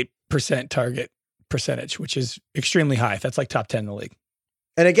 28% target percentage, which is extremely high. That's like top 10 in the league.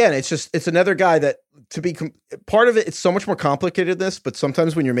 And again, it's another guy that part of it, it's so much more complicated than this, but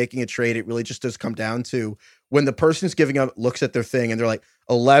sometimes when you're making a trade, it really just does come down to when the person's giving up, looks at their thing and they're like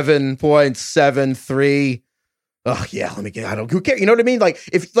 11.73. Oh yeah, who cares? You know what I mean? Like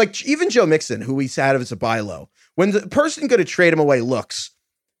if even Joe Mixon, who we had as a buy low, when the person going to trade him away looks,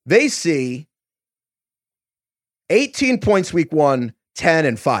 they see 18 points week 1, 10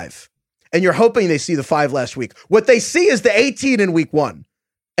 and 5. And you're hoping they see the 5 last week. What they see is the 18 in week 1.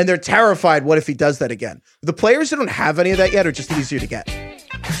 And they're terrified. What if he does that again? The players that don't have any of that yet are just easier to get.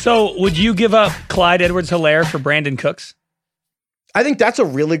 So would you give up Clyde Edwards-Helaire for Brandon Cooks? I think that's a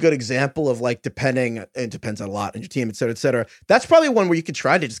really good example of like it depends on a lot on your team, et cetera, et cetera. That's probably one where you could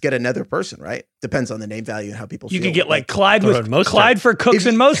try to just get another person, right? Depends on the name value and how people feel. You could get like Clyde for Cooks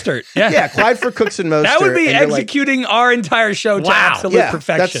and Mostert. Yeah. Yeah, Clyde for Cooks and Mostert. That would be executing our entire show to absolute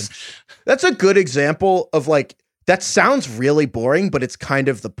perfection. That's a good example of like, that sounds really boring, but it's kind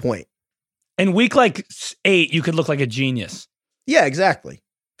of the point. In week like 8, you could look like a genius. Yeah, exactly.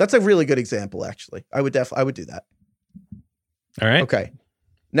 That's a really good example, actually. I would do that. All right. Okay.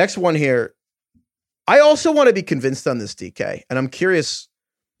 Next one here. I also want to be convinced on this, DK, and I'm curious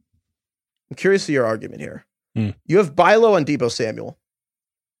of your argument here. You have buy low on Deebo Samuel.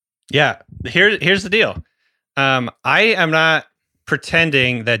 Yeah. Here's the deal. I am not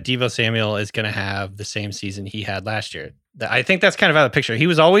pretending that Deebo Samuel is going to have the same season he had last year. I think that's kind of out of the picture. He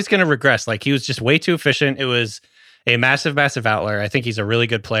was always going to regress. Like he was just way too efficient. It was a massive, massive outlier. I think he's a really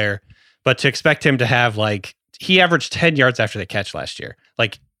good player, but to expect him to have he averaged 10 yards after the catch last year.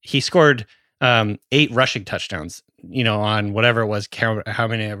 Like he scored 8 rushing touchdowns, on whatever it was, how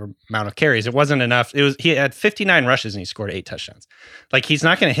many amount of carries. It wasn't enough. He had 59 rushes and he scored 8 touchdowns. Like he's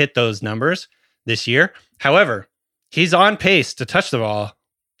not going to hit those numbers this year. However, he's on pace to touch the ball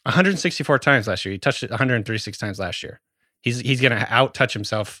 164 times last year. He touched it 136 times last year. He's going to out-touch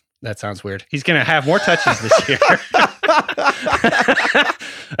himself. That sounds weird. He's going to have more touches this year.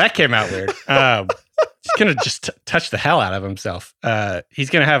 That came out weird. He's going to just touch the hell out of himself.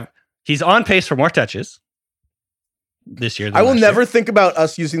 He's on pace for more touches this year. I will never think about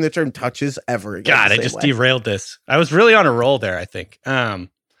us using the term touches ever again. God, I just derailed this. I was really on a roll there, I think.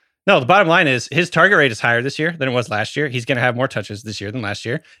 No, the bottom line is his target rate is higher this year than it was last year. He's going to have more touches this year than last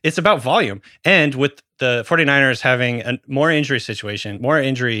year. It's about volume. And with the 49ers having a more injury situation, more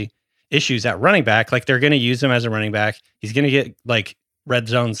injury issues at running back, like they're going to use him as a running back. He's going to get like red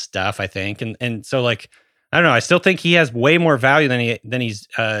zone stuff, I think. And so like, I don't know. I still think he has way more value than he's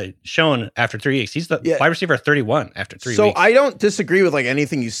shown after 3 weeks. He's the wide receiver 31 after 3 weeks. So I don't disagree with like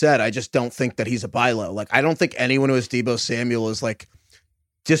anything you said. I just don't think that he's a buy low. Like I don't think anyone who has Deebo Samuel is like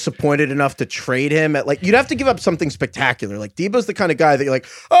disappointed enough to trade him at you'd have to give up something spectacular. Like Deebo's the kind of guy that you're like,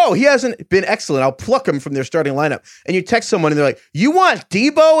 oh, he hasn't been excellent. I'll pluck him from their starting lineup. And you text someone and they're like, you want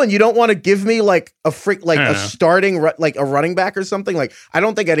Deebo and you don't want to give me like a starting like a running back or something. Like I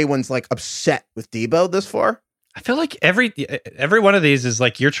don't think anyone's like upset with Deebo this far. I feel like every one of these is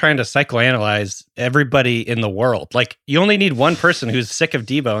like you're trying to psychoanalyze everybody in the world. Like you only need one person who's sick of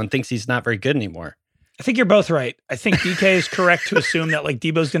Deebo and thinks he's not very good anymore. I think you're both right. I think DK is correct to assume that like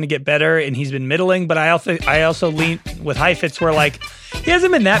Deebo's going to get better and he's been middling, but I also lean with Heifetz where like he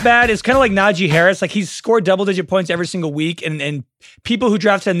hasn't been that bad. It's kind of like Najee Harris. Like he's scored double-digit points every single week, and people who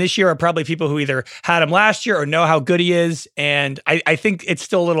drafted him this year are probably people who either had him last year or know how good he is. And I think it's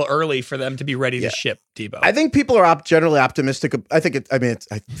still a little early for them to be ready to ship Deebo. I think people are generally optimistic. I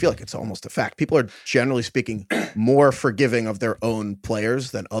feel like it's almost a fact. People are generally speaking more forgiving of their own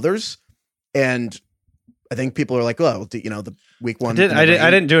players than others, and I think people are like, well, the week 1. I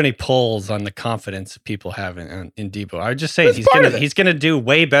didn't do any polls on the confidence people have in Deebo. I would just say he's gonna do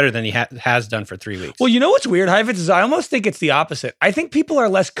way better than he has done for 3 weeks. Well, you know what's weird, Heifetz, is I almost think it's the opposite. I think people are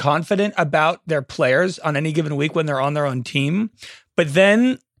less confident about their players on any given week when they're on their own team. But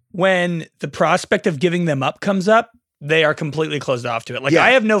then when the prospect of giving them up comes up, they are completely closed off to it. Like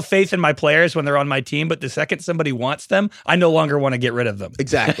I have no faith in my players when they're on my team, but the second somebody wants them, I no longer want to get rid of them.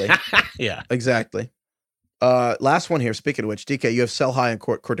 Exactly. Yeah. Exactly. Last one here. Speaking of which, DK, you have sell high on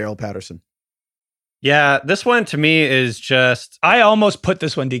Cordell Patterson. Yeah, this one to me is just... I almost put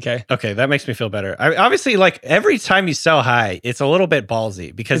this one, DK. Okay, that makes me feel better. Obviously, like every time you sell high, it's a little bit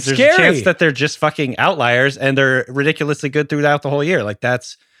ballsy because there's a chance that they're just fucking outliers and they're ridiculously good throughout the whole year. Like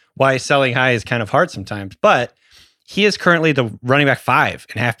that's why selling high is kind of hard sometimes. But he is currently the running back 5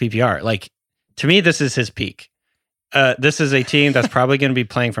 in half PPR. Like to me, this is his peak. This is a team that's probably going to be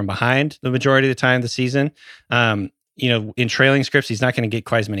playing from behind the majority of the time this season. In trailing scripts, he's not going to get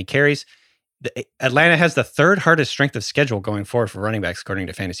quite as many carries. Atlanta has the 3rd hardest strength of schedule going forward for running backs, according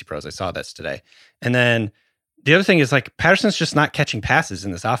to Fantasy Pros. I saw this today. And then the other thing is like Patterson's just not catching passes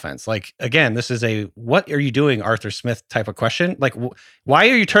in this offense. Like, again, this is a what are you doing, Arthur Smith type of question. Like, why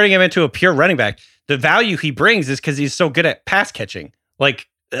are you turning him into a pure running back? The value he brings is because he's so good at pass catching. Like,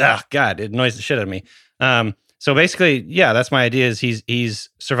 God, it annoys the shit out of me. So basically, yeah, that's my idea. Is he's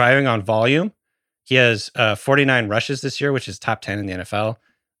surviving on volume. He has 49 rushes this year, which is top 10 in the NFL.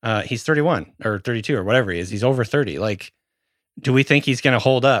 He's 31 or 32 or whatever he is. He's over 30. Like, do we think he's going to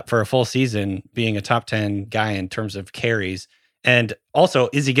hold up for a full season being a top 10 guy in terms of carries? And also,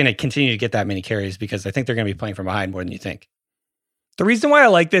 is he going to continue to get that many carries? Because I think they're going to be playing from behind more than you think. The reason why I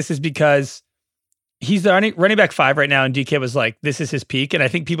like this is because he's the running back 5 right now, and DK was like, this is his peak. And I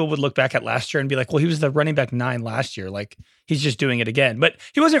think people would look back at last year and be like, well, he was the running back 9 last year. Like, he's just doing it again. But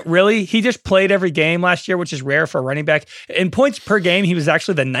he wasn't really. He just played every game last year, which is rare for a running back. In points per game, he was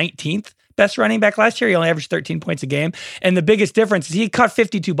actually the 19th best running back last year. He only averaged 13 points a game. And the biggest difference is he caught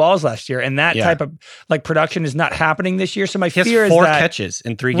 52 balls last year. And that type of like production is not happening this year. So my fear is 4 catches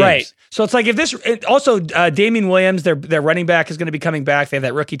in 3 games. Right. So it's like if this also Damian Williams, their running back is going to be coming back. They have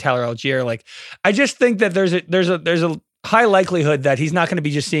that rookie Tyler Algier. Like, I just think that there's a high likelihood that he's not going to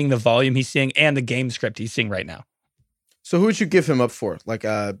be just seeing the volume he's seeing and the game script he's seeing right now. So who would you give him up for? Like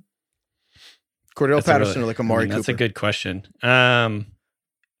Cordell Patterson or like Amari Cooper? That's a good question.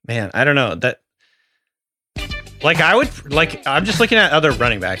 Man, I don't know that. Like, I'm just looking at other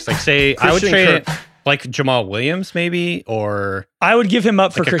running backs. Like, say Christian I would trade Kirk. it like Jamal Williams, maybe, or I would give him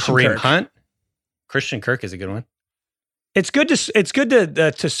up for like a Christian Kareem Kirk. Hunt. Christian Kirk is a good one. It's good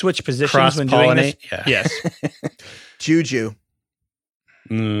to switch positions when doing this. Yeah. Yes, Juju.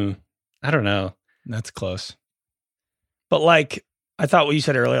 I don't know. that's close. But like I thought what you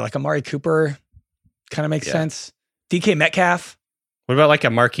said earlier, like Amari Cooper kind of makes sense. DK Metcalf. What about like a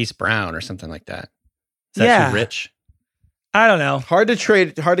Marquise Brown or something like that? Is that too rich? I don't know. Hard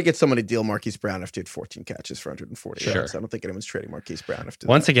to get someone to deal Marquise Brown after he had 14 catches for 140 Sure. yards. I don't think anyone's trading Marquise Brown after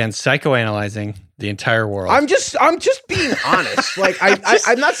Once that. again, psychoanalyzing the entire world. I'm just being honest. Like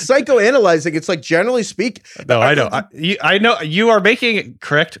I'm not psychoanalyzing. It's like generally speak. No, I know. I know you are making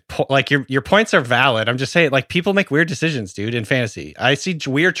correct. Like your points are valid. I'm just saying, like, people make weird decisions, dude, in fantasy. I see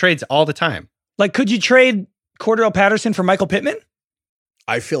weird trades all the time. Like, could you trade Cordell Patterson for Michael Pittman?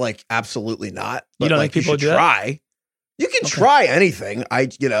 I feel like absolutely not. You don't think people should do that? try? You can try anything.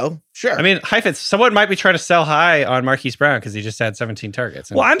 Sure. I mean, Heifetz, someone might be trying to sell high on Marquise Brown because he just had 17 targets.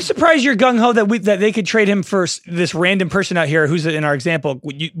 Well, I'm surprised you're gung ho that they could trade him for this random person out here who's in our example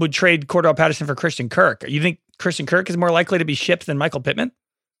would trade Cordell Patterson for Christian Kirk. You think Christian Kirk is more likely to be shipped than Michael Pittman?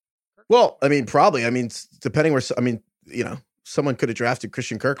 Well, I mean, probably. I mean, depending where. Someone could have drafted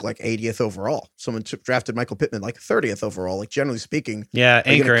Christian Kirk like 80th overall. Someone drafted Michael Pittman like 30th overall. Like, generally speaking, yeah,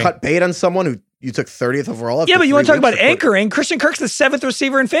 are you gonna anchoring. cut bait on someone who you took 30th overall. Yeah, but you want to talk about anchoring? Christian Kirk's the 7th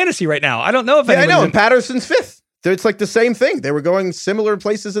receiver in fantasy right now. I don't know if I know. And Patterson's 5th. It's like the same thing. They were going similar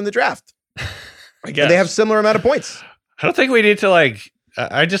places in the draft. I guess And they have similar amount of points. I don't think we need to like.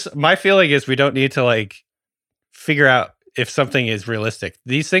 My feeling is we don't need to like figure out if something is realistic.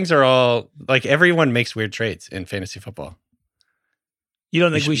 These things are all like everyone makes weird trades in fantasy football. You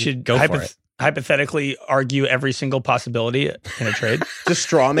don't think we should go for it? Hypothetically argue every single possibility in a trade? Just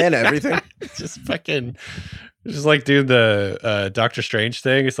straw man everything. Just like do the Doctor Strange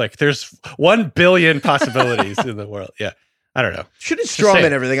thing. It's like there's 1 billion possibilities in the world. Yeah. I don't know. Shouldn't straw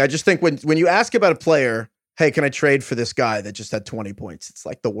man everything. I just think when you ask about a player, hey, can I trade for this guy that just had 20 points? It's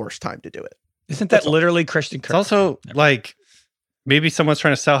like the worst time to do it. Isn't that literally Christian Kirk? It's also like maybe someone's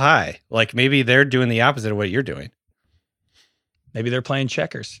trying to sell high. Like maybe they're doing the opposite of what you're doing. Maybe they're playing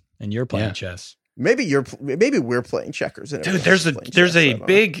checkers and you're playing chess. Maybe we're playing checkers. And dude, there's a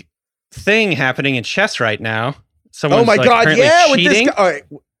big thing happening in chess right now. Oh my God. Yeah. Cheating. With this guy. All right.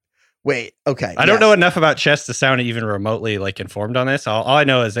 Wait. Okay. I don't know enough about chess to sound even remotely like informed on this. All I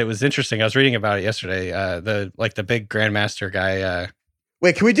know is it was interesting. I was reading about it yesterday. The big grandmaster guy.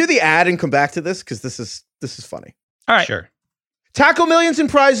 Wait, can we do the ad and come back to this? Because this is funny. All right. Sure. Tackle millions in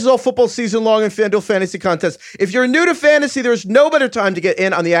prizes all football season long in FanDuel Fantasy Contest. If you're new to fantasy, there's no better time to get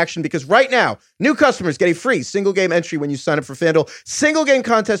in on the action because right now, new customers get a free single game entry when you sign up for FanDuel. Single game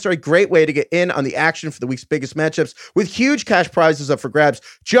contests are a great way to get in on the action for the week's biggest matchups with huge cash prizes up for grabs.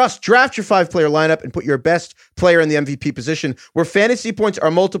 Just draft your 5-player lineup and put your best player in the MVP position where fantasy points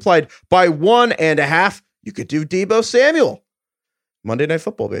are multiplied by 1.5. You could do Deebo Samuel. Monday Night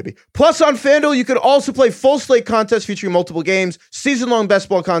Football, baby. Plus, on FanDuel, you can also play full slate contests featuring multiple games, season-long best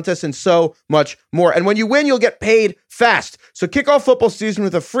ball contests, and so much more. And when you win, you'll get paid fast. So kick off football season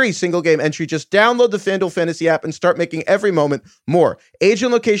with a free single-game entry. Just download the FanDuel Fantasy app and start making every moment more. Age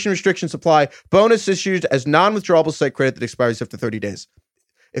and location restrictions apply. Bonus issued as non-withdrawable site credit that expires after 30 days.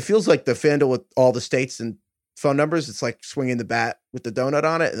 It feels like the FanDuel with all the states and phone numbers. It's like swinging the bat with the donut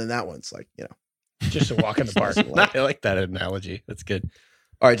on it, and then that one's like, Just a walk in the park. I like that analogy. That's good.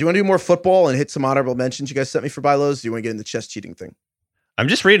 All right, do you want to do more football and hit some honorable mentions you guys sent me for buy lows? Do you want to get in the chess cheating thing? I'm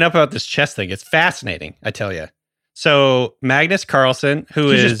just reading up about this chess thing. It's fascinating, I tell you. So Magnus Carlsen, who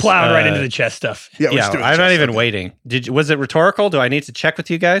He's is just plowing right into the chess stuff. Yeah, we're just doing I'm not chess, even okay. waiting. Was it rhetorical? Do I need to check with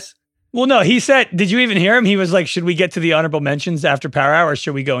you guys? Well, no, he said, did you even hear him? He was like, should we get to the honorable mentions after Power Hour or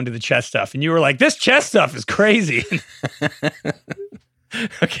should we go into the chess stuff? And you were like, this chess stuff is crazy.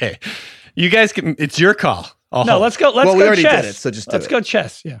 Okay. You guys can, it's your call. Let's go. Let's Well, go we already chess. did it, so just do let's it. go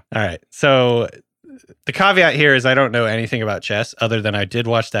chess. Yeah. All right. So the caveat here is I don't know anything about chess other than I did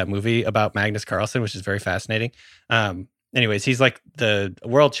watch that movie about Magnus Carlsen, which is very fascinating. Anyways, he's like the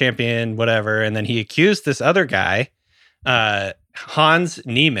world champion, whatever. And then he accused this other guy, Hans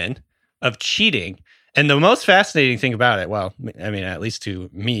Niemann, of cheating. And the most fascinating thing about it, well, I mean, at least to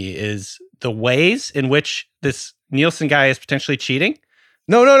me, is the ways in which this Nielsen guy is potentially cheating.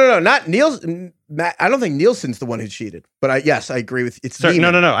 No, not Nielsen. I don't think Nielsen's the one who cheated. But yes, I agree with it's Sorry,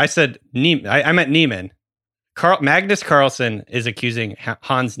 Niemann. no. I said Niemann. I meant Niemann. Magnus Carlsen is accusing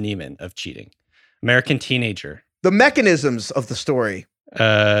Hans Niemann of cheating. American teenager. The mechanisms of the story.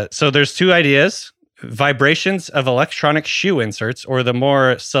 So there's two ideas: vibrations of electronic shoe inserts, or the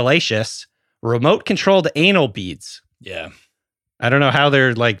more salacious remote-controlled anal beads. Yeah. I don't know how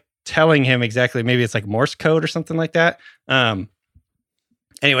they're like telling him exactly. Maybe it's like Morse code or something like that.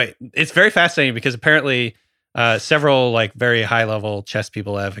 Anyway, it's very fascinating because apparently several like very high-level chess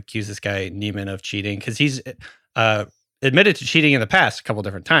people have accused this guy Niemann of cheating because he's admitted to cheating in the past a couple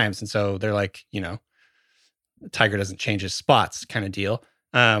different times, and so they're like, Tiger doesn't change his spots kind of deal.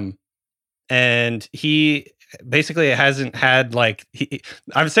 And he basically hasn't had like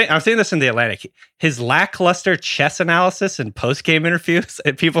I'm saying this in the Atlantic. His lackluster chess analysis and post-game interviews,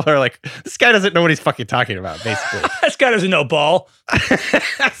 and people are like, this guy doesn't know what he's fucking talking about, basically. This guy doesn't know ball.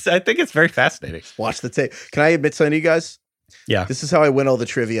 I think it's very fascinating. Watch the tape. Can I admit something to you guys? Yeah. This is how I win all the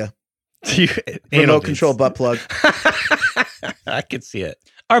trivia. Anal Remote beads. control butt plug. I can see it.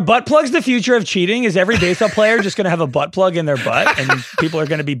 Are butt plugs the future of cheating? Is every baseball player just going to have a butt plug in their butt and people are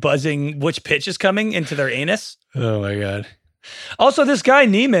going to be buzzing which pitch is coming into their anus? Oh my God. Also, this guy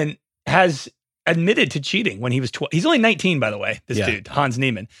Niemann has admitted to cheating when he was 12. He's only 19, by the way, this dude, Hans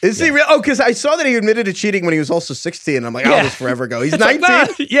Niemann. Is he real? Oh, because I saw that he admitted to cheating when he was also 16. And I'm like, this forever ago. He's It's like,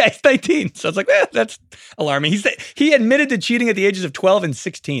 19? yeah, he's 19. So it's like, that's alarming. He admitted to cheating at the ages of 12 and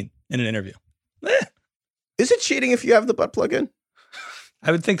 16 in an interview. Is it cheating if you have the butt plug in? I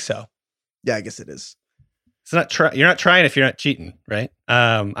would think so. Yeah, I guess it is. It's not you're not trying if you're not cheating, right?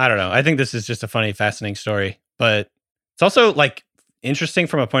 I don't know. I think this is just a funny, fascinating story, but it's also like interesting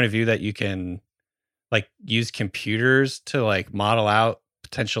from a point of view that you can like use computers to like model out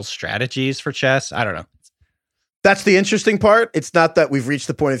potential strategies for chess. I don't know. That's the interesting part. It's not that we've reached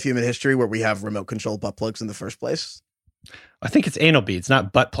the point of human history where we have remote control butt plugs in the first place. I think it's anal beads,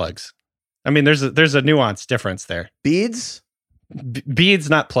 not butt plugs. I mean, there's a nuanced difference there. Beads? Beads,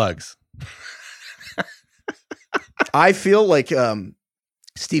 not plugs. I feel like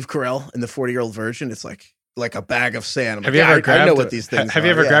Steve Carell in the 40-year-old version. It's like a bag of sand. Have you ever grabbed? I know what these things Have are.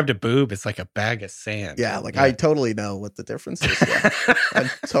 you ever Yeah. grabbed a boob? It's like a bag of sand. Yeah, I totally know what the difference is. Yeah. I'm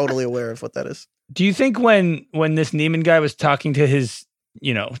totally aware of what that is. Do you think when this Niemann guy was talking to his,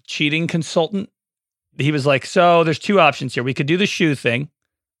 cheating consultant, he was like, so there's two options here. We could do the shoe thing,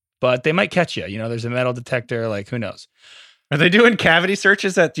 but they might catch you. There's a metal detector, like who knows? Are they doing cavity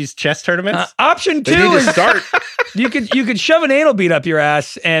searches at these chess tournaments? Option They two need is to start. you could shove an anal bead up your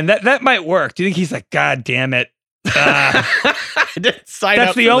ass and that might work. Do you think he's like, God damn it? I didn't sign That's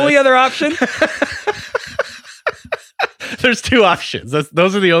up the for only this. other option? There's two options.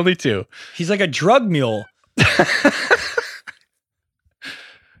 Those are the only two. He's like a drug mule.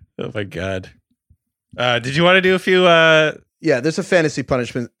 Oh my God. Did you want to do a few? Yeah, there's a fantasy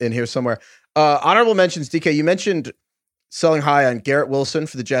punishment in here somewhere. Honorable mentions, DK, you mentioned selling high on Garrett Wilson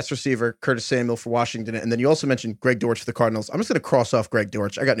for the Jets receiver, Curtis Samuel for Washington, and then you also mentioned Greg Dortch for the Cardinals. I'm just going to cross off Greg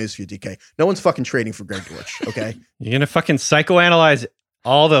Dortch. I got news for you, DK. No one's fucking trading for Greg Dortch, okay? You're gonna fucking psychoanalyze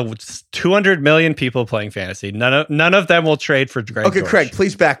all the 200 million people playing fantasy. None of them will trade for Greg. Okay, Dortch. Craig,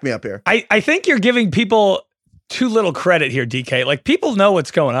 please back me up here. I think you're giving people too little credit here, DK. Like people know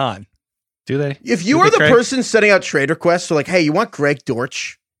what's going on. Do they? If you Do are they, the Craig? person sending out trade requests, so like, hey, you want Greg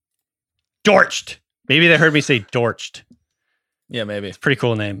Dortch? Dorched. Maybe they heard me say Dorched. Yeah, maybe. It's a pretty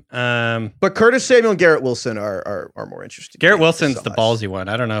cool name. But Curtis Samuel and Garrett Wilson are more interesting. Garrett Yeah, Wilson's sell the highs. ballsy one.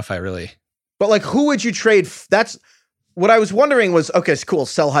 I don't know if I really. But like, who would you trade? That's what I was wondering was, okay, it's cool.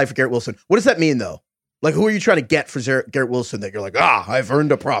 Sell high for Garrett Wilson. What does that mean though? Like, who are you trying to get for Garrett Wilson that you're like, I've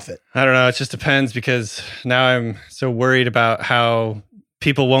earned a profit? I don't know. It just depends because now I'm so worried about how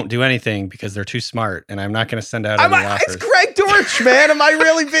people won't do anything because they're too smart, and I'm not going to send out any offers. It's Greg Dortch, man. Am I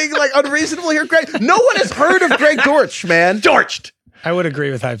really being like unreasonable here, Greg? No one has heard of Greg Dortch, man. Dorched. I would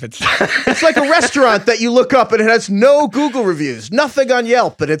agree with Heifetz. It's like a restaurant that you look up and it has no Google reviews, nothing on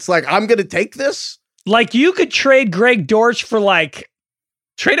Yelp, and it's like, I'm going to take this? Like, you could trade Greg Dortch for like...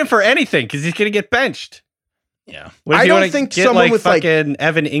 Trade him for anything because he's going to get benched. Yeah. What if I you don't wanna think get someone like with like fucking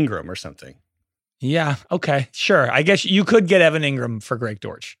Evan Ingram or something. Yeah. Okay. Sure. I guess you could get Evan Ingram for Greg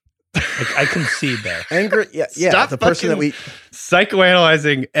Dortch. Like, I concede there. anger. Yeah. Stop the person that we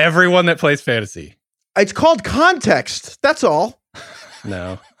psychoanalyzing everyone that plays fantasy. It's called context. That's all.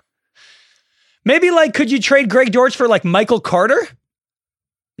 No. Maybe like, could you trade Greg Dortch for like Michael Carter?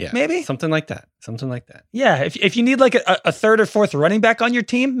 Yeah. Maybe. Something like that. Something like that. Yeah. If you need like a third or fourth running back on your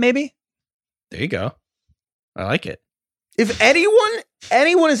team, maybe. There you go. I like it. If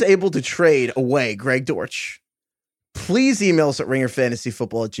anyone is able to trade away Greg Dortch, please email us at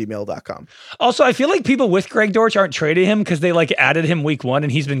ringerfantasyfootball@gmail.com. Also, I feel like people with Greg Dortch aren't trading him because they like added him week 1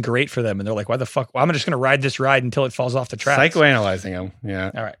 and he's been great for them. And they're like, why the fuck? Well, I'm just going to ride this ride until it falls off the tracks. Psychoanalyzing him.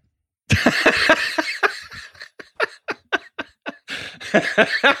 Yeah. All right.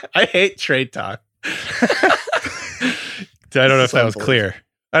 I hate trade talk. I don't know if that was clear.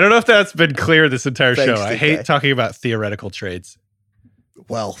 I don't know if that's been clear this entire Thanks, show. I DK. hate talking about theoretical trades.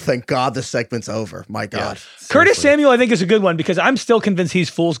 Well, thank God the segment's over. My God. Curtis Seriously. Samuel, I think, is a good one because I'm still convinced he's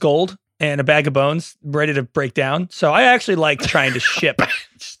fool's gold and a bag of bones ready to break down. So I actually like trying to ship.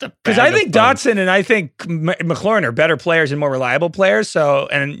 Just a Because bag I of think bones. Dotson and I think McLaurin are better players and more reliable players. So,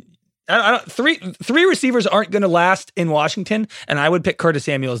 and I don't, three receivers aren't going to last in Washington, and I would pick Curtis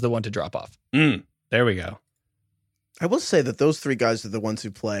Samuel as the one to drop off. There we go. I will say that those three guys are the ones who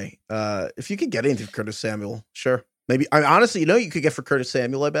play. If you could get anything for Curtis Samuel, sure. Maybe. Honestly, you could get for Curtis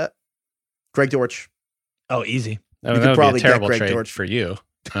Samuel, I bet. Greg Dortch. Oh, easy. That could would probably be get a terrible Greg trade Dortch. for you.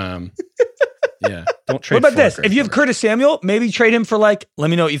 Yeah. Don't trade What about for this? Greg If you have Dortch. Curtis Samuel, maybe trade him for like, let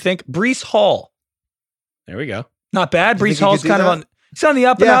me know what you think, Breece Hall. There we go. Not bad. You think Breece you Hall's could do kind of that? he's on the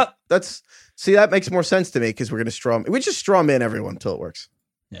up and Yeah, up. that makes more sense to me because we're going to straw him. We just straw him in everyone until it works.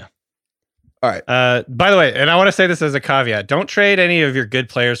 Yeah. All right. By the way, and I want to say this as a caveat, don't trade any of your good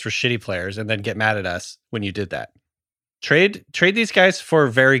players for shitty players and then get mad at us when you did that. Trade these guys for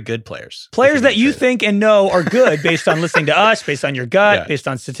very good players. Players that you trade. think and know are good based on listening to us, based on your gut, Yeah. based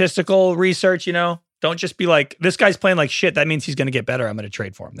on statistical research, Don't just be like, this guy's playing like shit. That means he's going to get better. I'm going to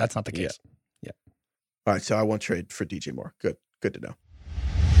trade for him. That's not the case. All right. So I won't trade for DJ Moore. Good to know.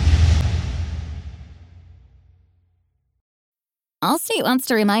 Allstate wants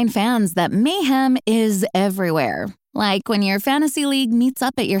to remind fans that mayhem is everywhere. Like when your fantasy league meets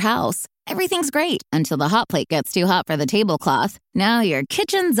up at your house. Everything's great until the hot plate gets too hot for the tablecloth. Now your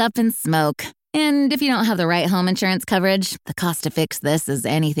kitchen's up in smoke. And if you don't have the right home insurance coverage, the cost to fix this is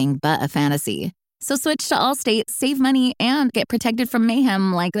anything but a fantasy. So switch to Allstate, save money, and get protected from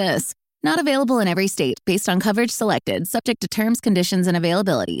mayhem like this. Not available in every state based on coverage selected, subject to terms, conditions, and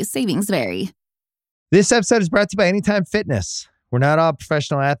availability. Savings vary. This episode is brought to you by Anytime Fitness. We're not all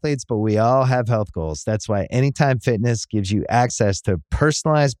professional athletes, but we all have health goals. That's why Anytime Fitness gives you access to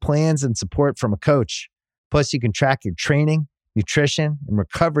personalized plans and support from a coach. Plus, you can track your training, nutrition, and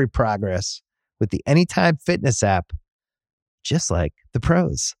recovery progress with the Anytime Fitness app, just like the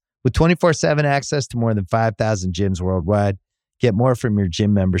pros. With 24/7 access to more than 5,000 gyms worldwide, get more from your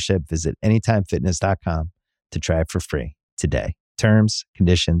gym membership. Visit anytimefitness.com to try it for free today. Terms,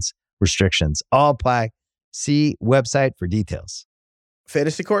 conditions, restrictions all apply. See website for details.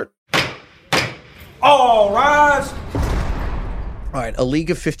 Fantasy court. All rise. All right. A league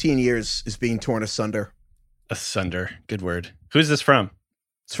of 15 years is being torn asunder. Asunder. Good word. Who's this from?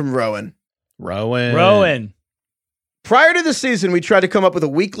 It's from Rowan. Rowan. Prior to the season, we tried to come up with a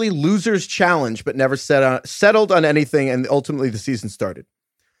weekly losers challenge, but never settled on anything, and ultimately the season started.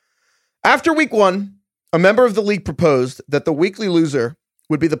 After week 1, a member of the league proposed that the weekly loser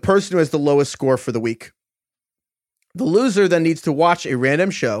would be the person who has the lowest score for the week. The loser then needs to watch a random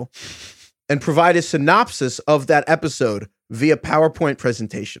show and provide a synopsis of that episode via PowerPoint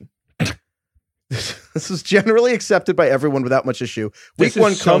presentation. This is generally accepted by everyone without much issue. Week This is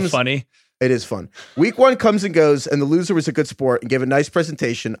 1 so comes. funny. It is fun. Week 1 comes and goes, and the loser was a good sport and gave a nice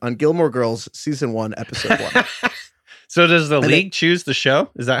presentation on Gilmore Girls season 1, episode 1. So does the And league choose the show?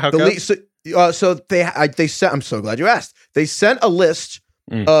 Is that how it The goes? league, so they sent. I'm so glad you asked. They sent a list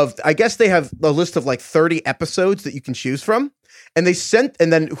of. I guess they have a list of like 30 episodes that you can choose from, and they sent,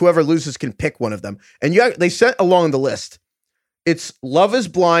 and then whoever loses can pick one of them. And they sent along the list It's Love is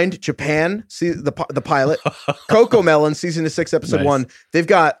Blind, Japan, the pilot. Coco Melon, season 6, episode Nice. 1. They've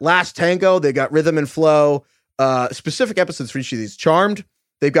got Last Tango. They've got Rhythm and Flow. Specific episodes for each of these. Charmed.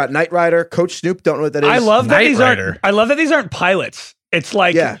 They've got Knight Rider. Coach Snoop. Don't know what that is. I love that Knight these Rider. aren't pilots. It's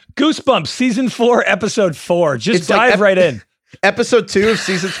like Yeah. Goosebumps, season 4, episode 4. Just It's like dive right in. Episode 2 of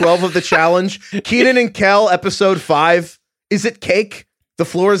season 12 of The Challenge. Keenan and Kel, episode 5. Is It Cake? The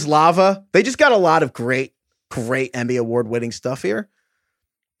Floor is Lava. They just got a lot of great Emmy Award-winning stuff here.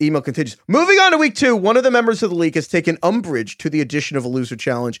 Email continues. Moving on to week 2, one of the members of the league has taken umbrage to the addition of a loser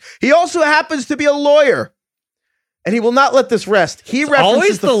challenge. He also happens to be a lawyer, and he will not let this rest. He references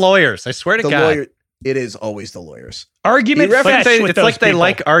Always the lawyers. I swear to God. lawyer. It is always the lawyers. Argument He fetch with It's those like they people.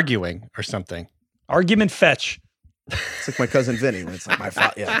 like arguing or something. Argument fetch. It's like my cousin Vinny when it's like my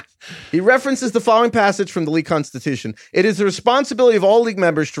father. Yeah. He references the following passage from the league constitution. It is the responsibility of all league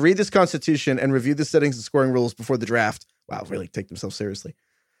members to read this constitution and review the settings and scoring rules before the draft. Wow, really take themselves seriously.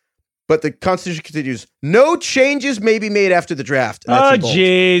 But the constitution continues. No changes may be made after the draft. And that's Oh, in bold.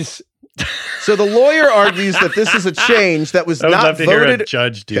 jeez. So the lawyer argues that this is a change that was I would not love to hear a voted.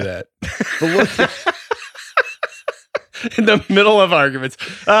 judge do that The law- in the middle of arguments.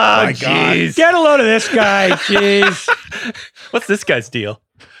 Oh, my God. jeez. Get a load of this guy. Jeez. What's this guy's deal?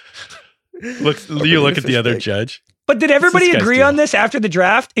 You look at the other judge. But did everybody What's this guy's agree deal? on this after the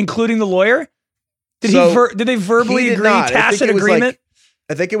draft, including the lawyer? Did did they verbally he did agree, not. I think tacit it was agreement?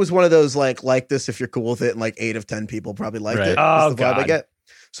 I think it was one of those like this if you're cool with it, and like 8 of 10 people probably liked Right. it. Oh, That's the vibe I God. get.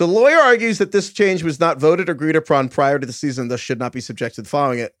 So the lawyer argues that this change was not voted or agreed upon prior to the season, thus should not be subjected to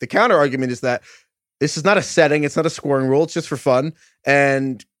following it. The counter argument is that this is not a setting, it's not a scoring rule, it's just for fun,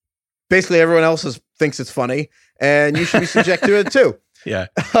 and basically everyone else thinks it's funny, and you should be subject to it too. Yeah.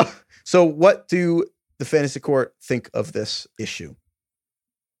 So what do the fantasy court think of this issue?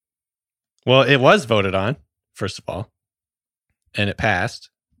 Well, it was voted on, first of all, and it passed,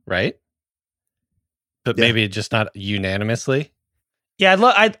 right? But Yeah. maybe just not unanimously. Yeah,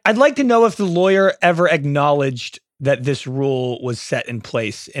 I'd like to know if the lawyer ever acknowledged that this rule was set in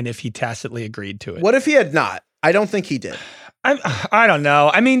place and if he tacitly agreed to it. What if he had not? I don't think he did. I don't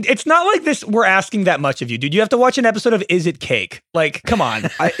know. I mean, it's not like this. We're asking that much of you, dude. You have to watch an episode of Is It Cake? Like, come on.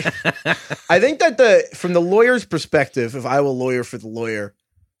 I think that from the lawyer's perspective, if I were a lawyer for the lawyer,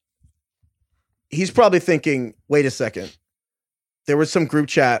 he's probably thinking, wait a second. There was some group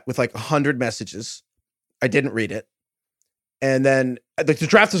chat with like 100 messages. I didn't read it. And then the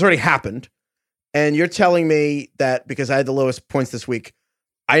draft has already happened. And you're telling me that because I had the lowest points this week,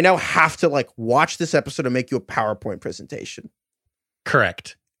 I now have to like watch this episode and make you a PowerPoint presentation.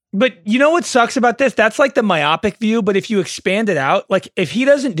 Correct. But you know what sucks about this? That's like the myopic view. But if you expand it out, like if he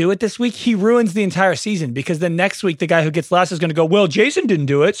doesn't do it this week, he ruins the entire season because then next week, the guy who gets last is going to go, well, Jason didn't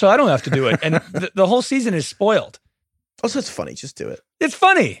do it, so I don't have to do it. And the whole season is spoiled. Also, it's funny. Just do it. It's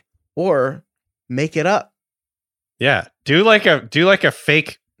funny. Or make it up. Yeah. Do like a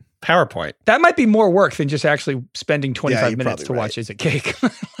fake PowerPoint. That might be more work than just actually spending 25 you're minutes probably to right. watch Is It Cake?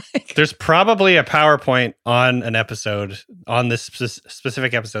 There's probably a PowerPoint on an episode, on this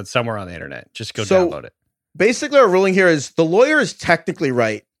specific episode somewhere on the internet. Just go So- download it. Basically, our ruling here is the lawyer is technically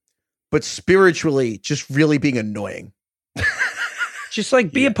right, but spiritually just really being annoying. Just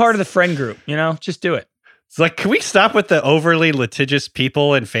like be a part of the friend group, you know? Just do it. It's like, can we stop with the overly litigious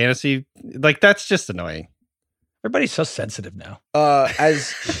people in fantasy? Like, that's just annoying. Everybody's so sensitive now.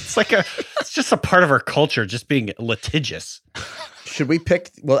 As It's just a part of our culture, just being litigious. should we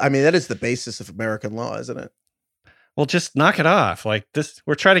pick? Well, I mean, that is the basis of American law, isn't it? Well, just knock it off. Like this,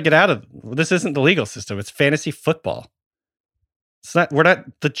 we're trying to get out of this. Isn't the legal system? It's fantasy football. It's not. We're not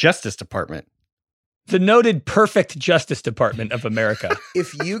the Justice Department. The noted perfect Justice Department of America.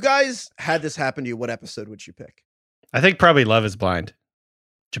 If you guys had this happen to you, what episode would you pick? I think probably Love is Blind,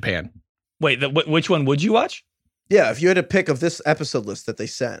 Japan. Wait, which one would you watch? Yeah, if you had a pick of this episode list that they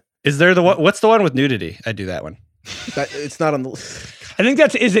sent, Is there the one? What's the one with nudity? I'd do that one. that it's not on the. I think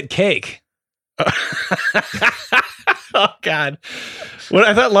that's Is It Cake? Oh God! What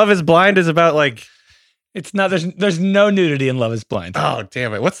I thought Love is Blind is about like. It's not. There's no nudity in Love Is Blind. Oh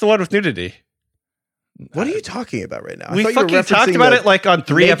damn it! What's the one with nudity? What are you talking about right now? I We thought you were fucking talked referencing about the it like on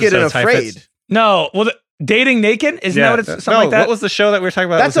 3 Naked episodes. and Afraid. No. Well, Dating Naked? Isn't that what it's something like that? What was the show that we were talking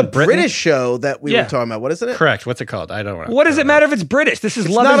about? That's Was a it Britain? British show that we Yeah. were talking about. What isn't it? Correct. What's it called? I don't know. What does it matter if it's British? This is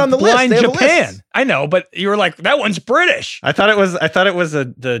It's Love not Is on the list. Blind They have a Japan. list. I know, but you were like, that one's British. I thought it was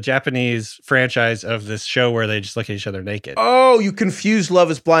the Japanese franchise of this show where they just look at each other naked. Oh, you confused Love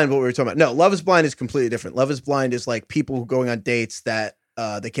is Blind with what we were talking about. No, Love is Blind is completely different. Love is Blind is like people going on dates that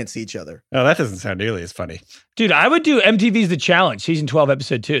they can't see each other. Oh, that doesn't sound nearly as funny. Dude, I would do MTV's The Challenge, season 12,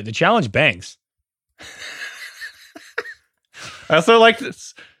 episode 2. The Challenge bangs. I also like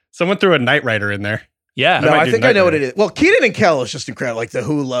this. Someone threw a Knight Rider in there. Yeah. No, might I do think I know what Nightmare. it is. Well, Keenan and Kel is just incredible. Like the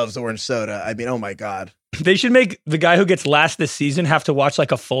Who Loves Orange Soda. I mean, oh my God. They should make the guy who gets last this season have to watch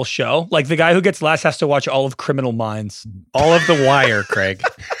like a full show. Like the guy who gets last has to watch all of Criminal Minds. All of The Wire, Craig.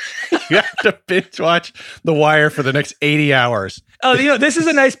 You have to binge watch The Wire for the next 80 hours. Oh, this is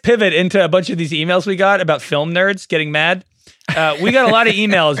a nice pivot into a bunch of these emails we got about film nerds getting mad. We got a lot of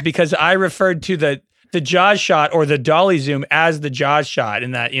emails because I referred to the Jaws shot or the dolly zoom as the Jaws shot,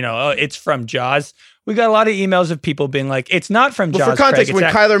 and that it's from Jaws. We got a lot of emails of people being like, "It's not from Jaws." Well, for context, Craig,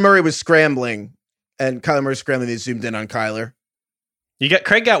 when Kyler Murray was scrambling, they zoomed in on Kyler.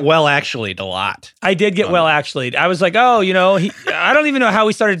 Craig got well actually a lot. I did get well actually. I was like, I don't even know how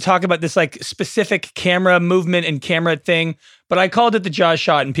we started to talk about this like specific camera movement and camera thing, but I called it the Jaws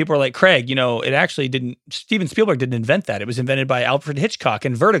shot, and people were like, Craig, it actually didn't. Steven Spielberg didn't invent that. It was invented by Alfred Hitchcock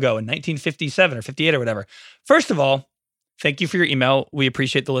in Vertigo in 1957 or 58 or whatever. First of all, thank you for your email. We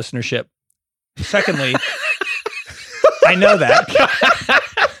appreciate the listenership. Secondly, I know that.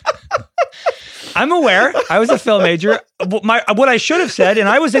 I'm aware. I was a film major. What I should have said, and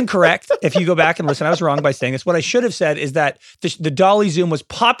I was incorrect. If you go back and listen, I was wrong by saying this. What I should have said is that the dolly zoom was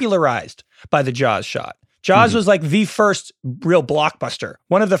popularized by the Jaws shot. Jaws was like the first real blockbuster,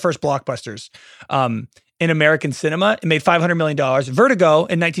 one of the first blockbusters in American cinema. It made $500 million. Vertigo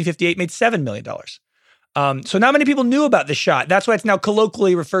in 1958 made $7 million. So not many people knew about this shot. That's why it's now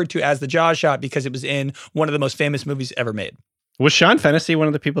colloquially referred to as the Jaws shot, because it was in one of the most famous movies ever made. Was Sean Fennessy one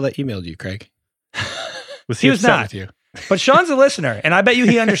of the people that emailed you, Craig? He was upset not. with you? But Sean's a listener, and I bet you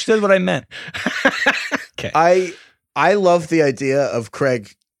he understood what I meant. Okay. I love the idea of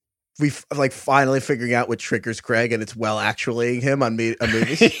Craig. We like finally figuring out what triggers Craig, and it's actuallying him on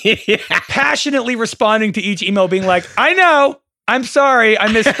movies. Passionately responding to each email, being like, "I know. I'm sorry. I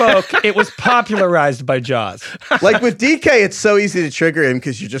misspoke. It was popularized by Jaws." Like with DK, it's so easy to trigger him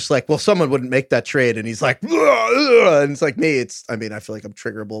because you're just like, well, someone wouldn't make that trade, and he's like, ugh, ugh. And it's like me. I feel like I'm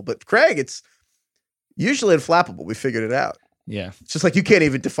triggerable, but Craig, it's usually inflappable. We figured it out. Yeah. It's just like you can't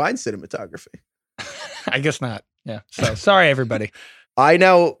even define cinematography. I guess not. Yeah. So sorry, everybody. I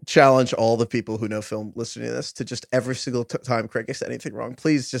now challenge all the people who know film listening to this to just every single time Craig gets anything wrong,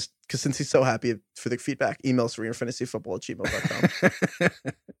 please just, because since he's so happy for the feedback, email SerenFantasyFootball@gmail.com.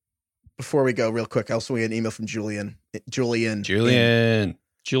 Before we go, real quick, I also get an email from Julian. Julian.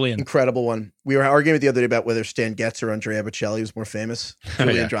 Incredible one. We were arguing the other day about whether Stan Getz or Andrea Bocelli was more famous.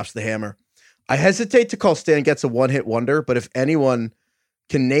 Julian drops the hammer. I hesitate to call Stan Getz a one-hit wonder, but if anyone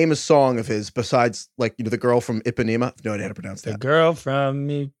can name a song of his besides, like, the girl from Ipanema, I have no idea how to pronounce that. The girl from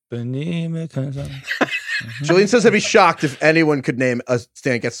Ipanema comes on. Julian says I'd be shocked if anyone could name a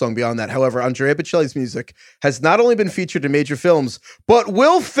Stan Getz song beyond that. However, Andrea Bocelli's music has not only been featured in major films, but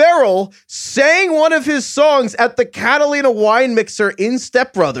Will Ferrell sang one of his songs at the Catalina wine mixer in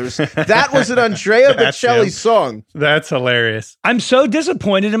Step Brothers. That was an Andrea Bocelli song. That's hilarious. I'm so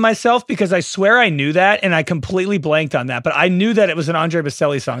disappointed in myself because I swear I knew that and I completely blanked on that. But I knew that it was an Andrea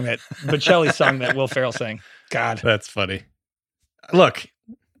Bocelli song that Will Ferrell sang. God, that's funny. Look.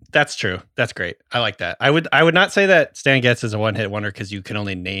 That's true. That's great. I like that. I would not say that Stan Getz is a one-hit wonder because you can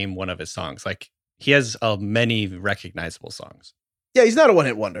only name one of his songs. Like, he has many recognizable songs. Yeah, he's not a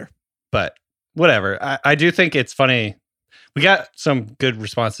one-hit wonder. But whatever. I do think it's funny. We got some good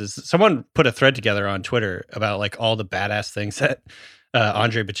responses. Someone put a thread together on Twitter about like all the badass things that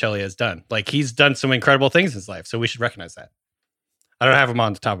Andrea Bocelli has done. Like, he's done some incredible things in his life, so we should recognize that. I don't have them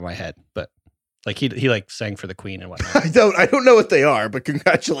on the top of my head, but like he like sang for the Queen and whatnot. I don't know what they are, but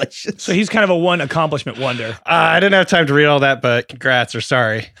congratulations. So he's kind of a one accomplishment wonder. I didn't have time to read all that, but congrats or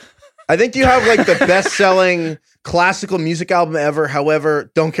sorry. I think you have like the best-selling classical music album ever.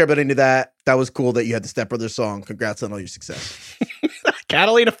 However, don't care about any of that. That was cool that you had the Step Brothers song. Congrats on all your success.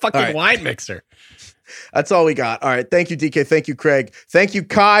 Catalina fucking wine mixer. That's all we got. All right. Thank you, DK. Thank you, Craig. Thank you,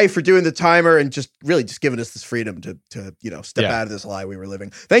 Kai, for doing the timer and just giving us this freedom to step out of this lie we were living.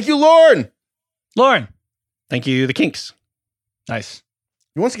 Thank you, Lauren. Thank you, the Kinks. Nice.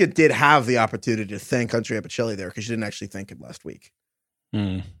 You once again did have the opportunity to thank Andrea Bocelli there because you didn't actually thank him last week.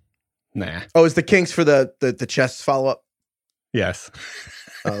 Nah. Oh, is the Kinks for the chess follow-up? Yes.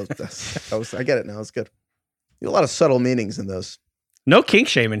 Oh, I get it now. It's good. You have a lot of subtle meanings in those. No kink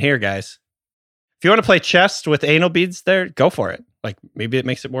shaming here, guys. If you want to play chess with anal beads there, go for it. Like, maybe it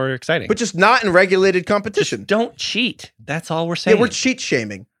makes it more exciting. But just not in regulated competition. Just don't cheat. That's all we're saying. Yeah, we're cheat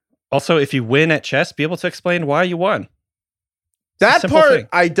shaming. Also, if you win at chess, be able to explain why you won. That part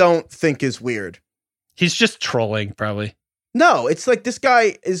I don't think is weird. He's just trolling, probably. No, it's like this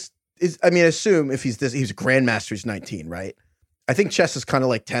guy is I mean, assume if he's a grandmaster, he's 19, right? I think chess is kind of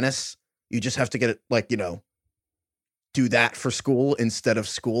like tennis. You just have to get it like, do that for school instead of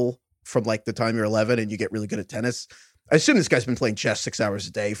school from like the time you're 11 and you get really good at tennis. I assume this guy's been playing chess 6 hours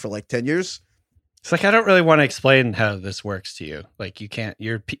a day for like 10 years. It's like, I don't really want to explain how this works to you. Like, you can't,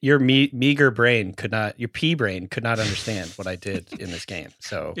 your meager brain could not, your pea brain could not understand what I did in this game.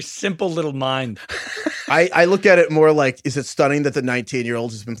 So Your simple little mind. I look at it more like, is it stunning that the 19-year-old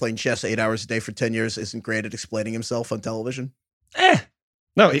who's been playing chess 8 hours a day for 10 years isn't great at explaining himself on television?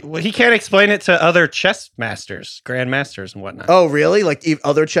 No, he can't explain it to other chess masters, grandmasters and whatnot. Oh, really? Like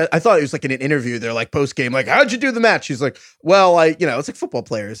other chess? I thought it was like in an interview. They're like post game, like, how'd you do the match? He's like, well, it's like football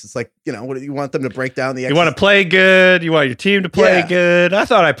players. It's like, what do you want them to break down the? You want to play good. You want your team to play good. I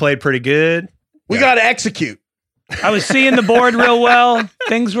thought I played pretty good. We got to execute. I was seeing the board real well.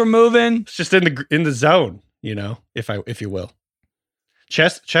 Things were moving. It's just in the zone, if you will.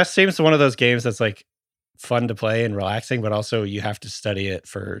 Chess seems to one of those games that's like fun to play and relaxing, but also you have to study it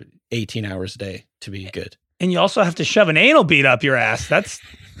for 18 hours a day to be good. And you also have to shove an anal bead up your ass. That's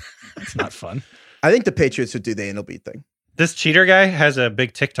not fun. I think the Patriots would do the anal bead thing. This cheater guy has a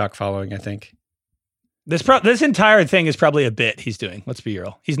big TikTok following, I think. This entire thing is probably a bit he's doing. Let's be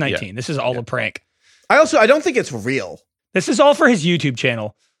real. He's 19. Yeah. This is all a prank. I don't think it's real. This is all for his YouTube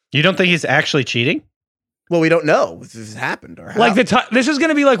channel. You don't think he's actually cheating? Well, we don't know if this has happened or how. Like this is going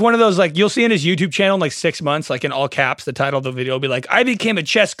to be like one of those, like you'll see in his YouTube channel in like 6 months, like in all caps, the title of the video will be like, I became a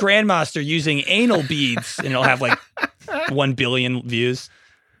chess grandmaster using anal beads. And it'll have like 1 billion views.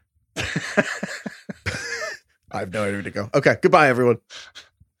 I have no idea where to go. Okay. Goodbye, everyone.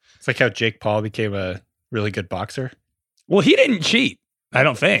 It's like how Jake Paul became a really good boxer. Well, he didn't cheat. I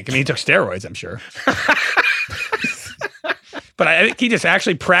don't think. I mean, he took steroids, I'm sure. But I think he just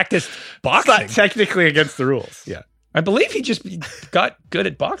actually practiced boxing. It's not technically against the rules. Yeah. I believe he just got good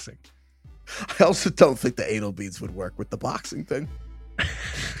at boxing. I also don't think the anal beads would work with the boxing thing.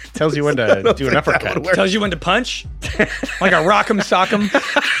 Tells you when to do an uppercut. Tells you when to punch. Like a rock'em sock'em.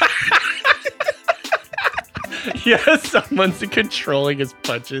 Yeah, someone's controlling his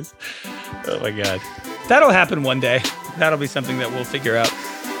punches. Oh my God. That'll happen one day. That'll be something that we'll figure out.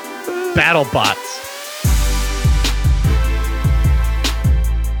 Battle bots.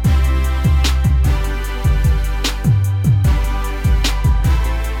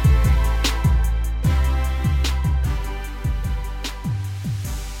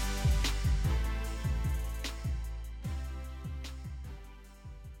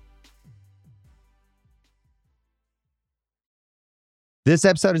 This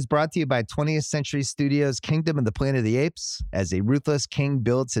episode is brought to you by 20th Century Studios' Kingdom of the Planet of the Apes. As a ruthless king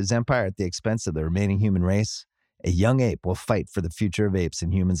builds his empire at the expense of the remaining human race, a young ape will fight for the future of apes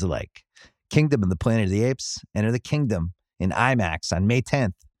and humans alike. Kingdom of the Planet of the Apes. Enter the kingdom in IMAX on May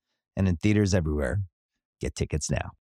 10th and in theaters everywhere. Get tickets now.